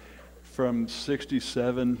 And from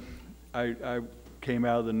 '67, I came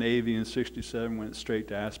out of the Navy in '67, went straight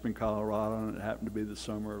to Aspen, Colorado, and it happened to be the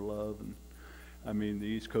summer of love. And I mean, the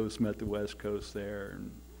East Coast met the West Coast there, and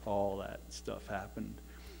all that stuff happened.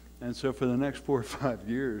 And so for the next 4 or 5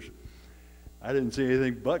 years, I didn't see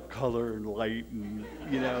anything but color and light, and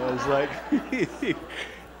it was like,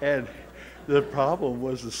 and the problem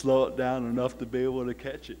was to slow it down enough to be able to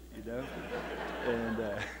catch it, and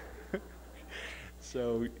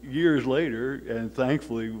so years later, and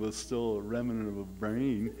thankfully with still a remnant of a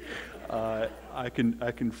brain, I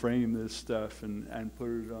can frame this stuff and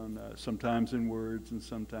put it on sometimes in words and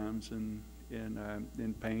sometimes in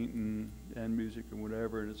paint and music and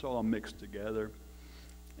whatever, and it's all mixed together.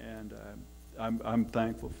 And I'm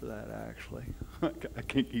thankful for that, actually. I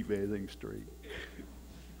can't keep anything straight.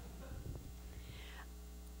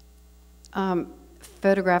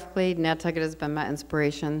 Photographically, Nantucket has been my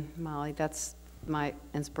inspiration, Molly. That's my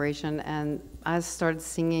inspiration. And I started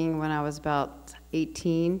singing when I was about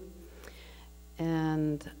 18.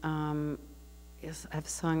 And yes, I've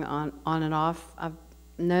sung on and off. I've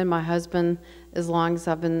known my husband as long as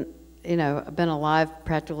I've been, I've been alive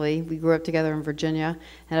practically. We grew up together in Virginia,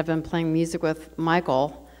 and I've been playing music with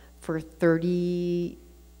Michael for 32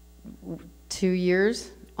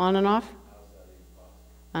 years, on and off.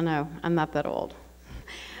 I know, I'm not that old.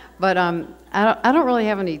 But I don't really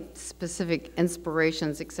have any specific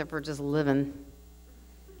inspirations except for just living.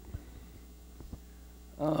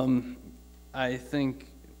 I think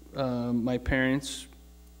my parents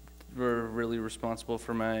were really responsible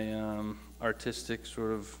for my artistic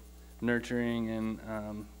sort of nurturing,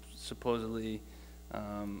 and supposedly,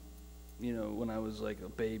 when I was like a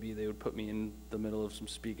baby, they would put me in the middle of some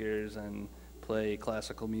speakers and play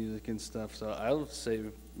classical music and stuff. So I would say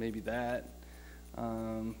maybe that.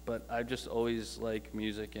 But I just always like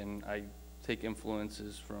music, and I take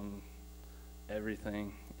influences from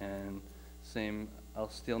everything. And same, I'll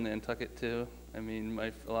steal Nantucket too. I mean,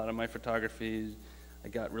 a lot of my photography, I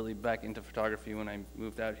got really back into photography when I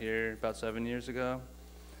moved out here about 7 years ago.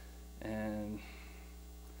 And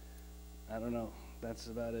I don't know, that's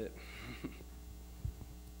about it.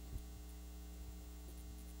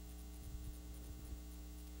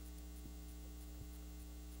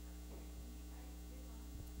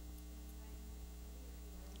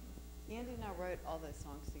 Andy and I wrote all those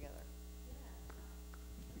songs together.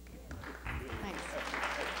 Thanks.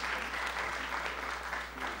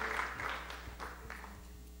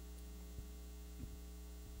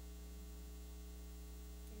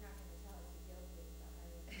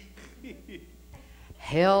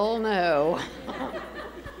 Hell no.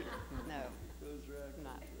 No. I'm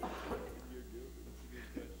not.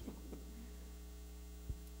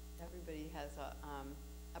 Everybody has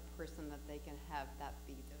a person that they can have that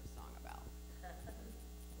be their song about.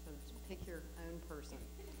 So just pick your own person.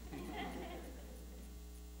 I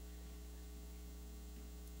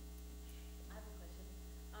have a question.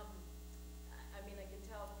 I mean, I can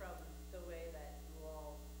tell from the way that you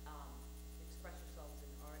all express yourselves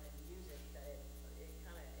in art and music that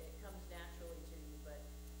it comes naturally to you. But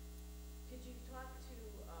could you talk to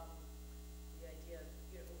the idea of,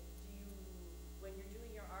 do you, when you're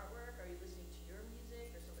doing your artwork, are you listening to your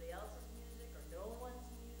music or somebody else's music or no one's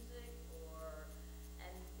music,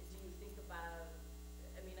 and do you think about?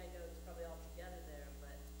 I mean, I know it's probably all together there,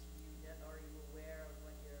 but are you aware of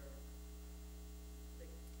what the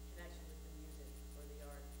connection with the music or the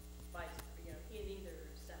art by, in either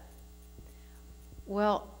side?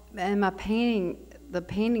 Well, and my painting, the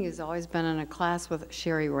painting has always been in a class with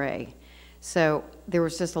Sherry Ray. So there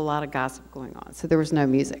was just a lot of gossip going on. So there was no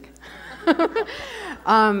music.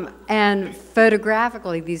 And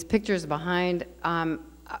photographically, these pictures behind,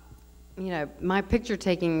 my picture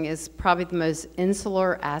taking is probably the most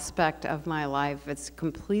insular aspect of my life. It's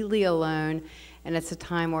completely alone, and it's a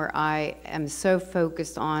time where I am so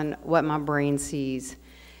focused on what my brain sees.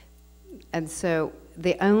 And so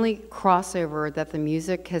the only crossover that the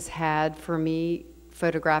music has had for me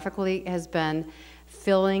photographically has been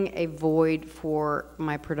filling a void for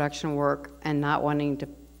my production work and not wanting to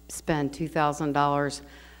spend $2,000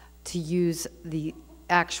 to use the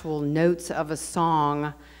actual notes of a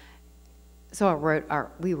song. So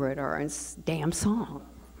we wrote our own damn song.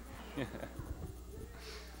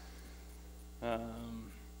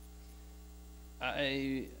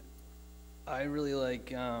 I really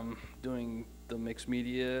like doing the mixed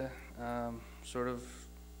media sort of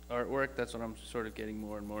artwork. That's what I'm sort of getting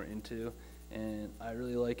more and more into, and I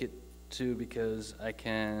really like it too because I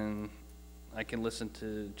can listen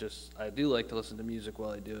to I do like to listen to music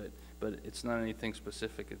while I do it, but it's not anything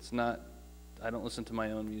specific. I don't listen to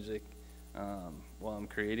my own music while I'm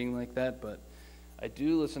creating like that, but I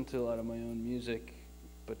do listen to a lot of my own music,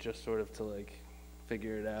 but just sort of to like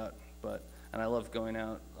figure it out. And I love going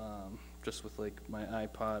out just with like my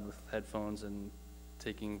iPod with headphones and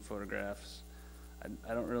taking photographs.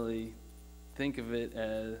 I don't really think of it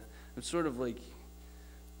as, it's sort of like,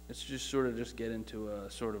 it's just sort of just get into a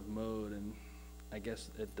sort of mode, and I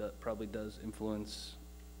guess it probably does influence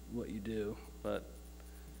what you do, but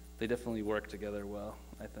they definitely work together well,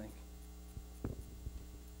 I think.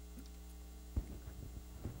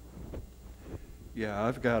 Yeah,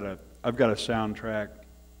 I've got a soundtrack,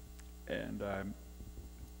 and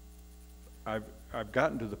I've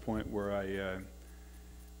gotten to the point where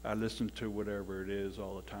I listen to whatever it is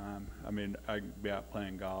all the time. I mean, I can be out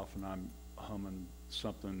playing golf and I'm humming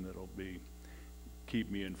something that'll keep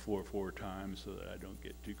me in 4/4 time so that I don't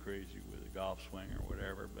get too crazy with a golf swing or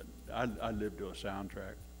whatever. But I live to a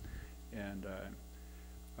soundtrack, and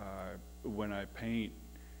when I paint,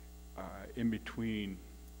 in between,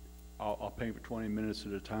 I'll paint for 20 minutes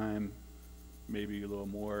at a time, maybe a little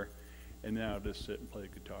more, and then I'll just sit and play the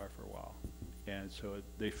guitar for a while. And so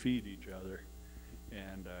they feed each other.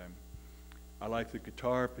 And I like the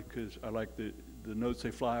guitar because I like the notes,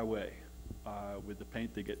 they fly away. With the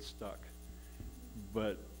paint, they get stuck.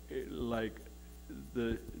 But like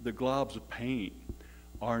the globs of paint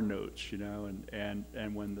are notes,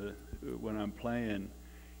 and when I'm playing,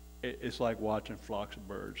 it's like watching flocks of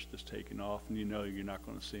birds just taking off, and you're not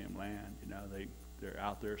going to see them land. They're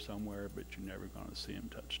out there somewhere, but you're never going to see them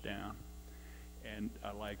touch down. And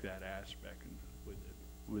I like that aspect. And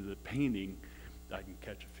with the painting, I can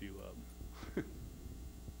catch a few of them.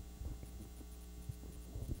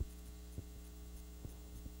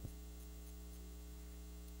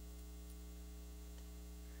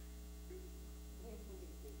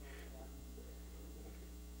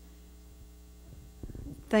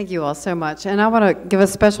 Thank you all so much. And I want to give a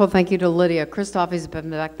special thank you to Lydia. Christoph has been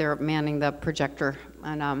back there manning the projector.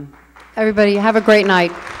 And everybody, have a great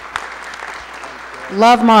night.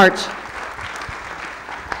 Love March.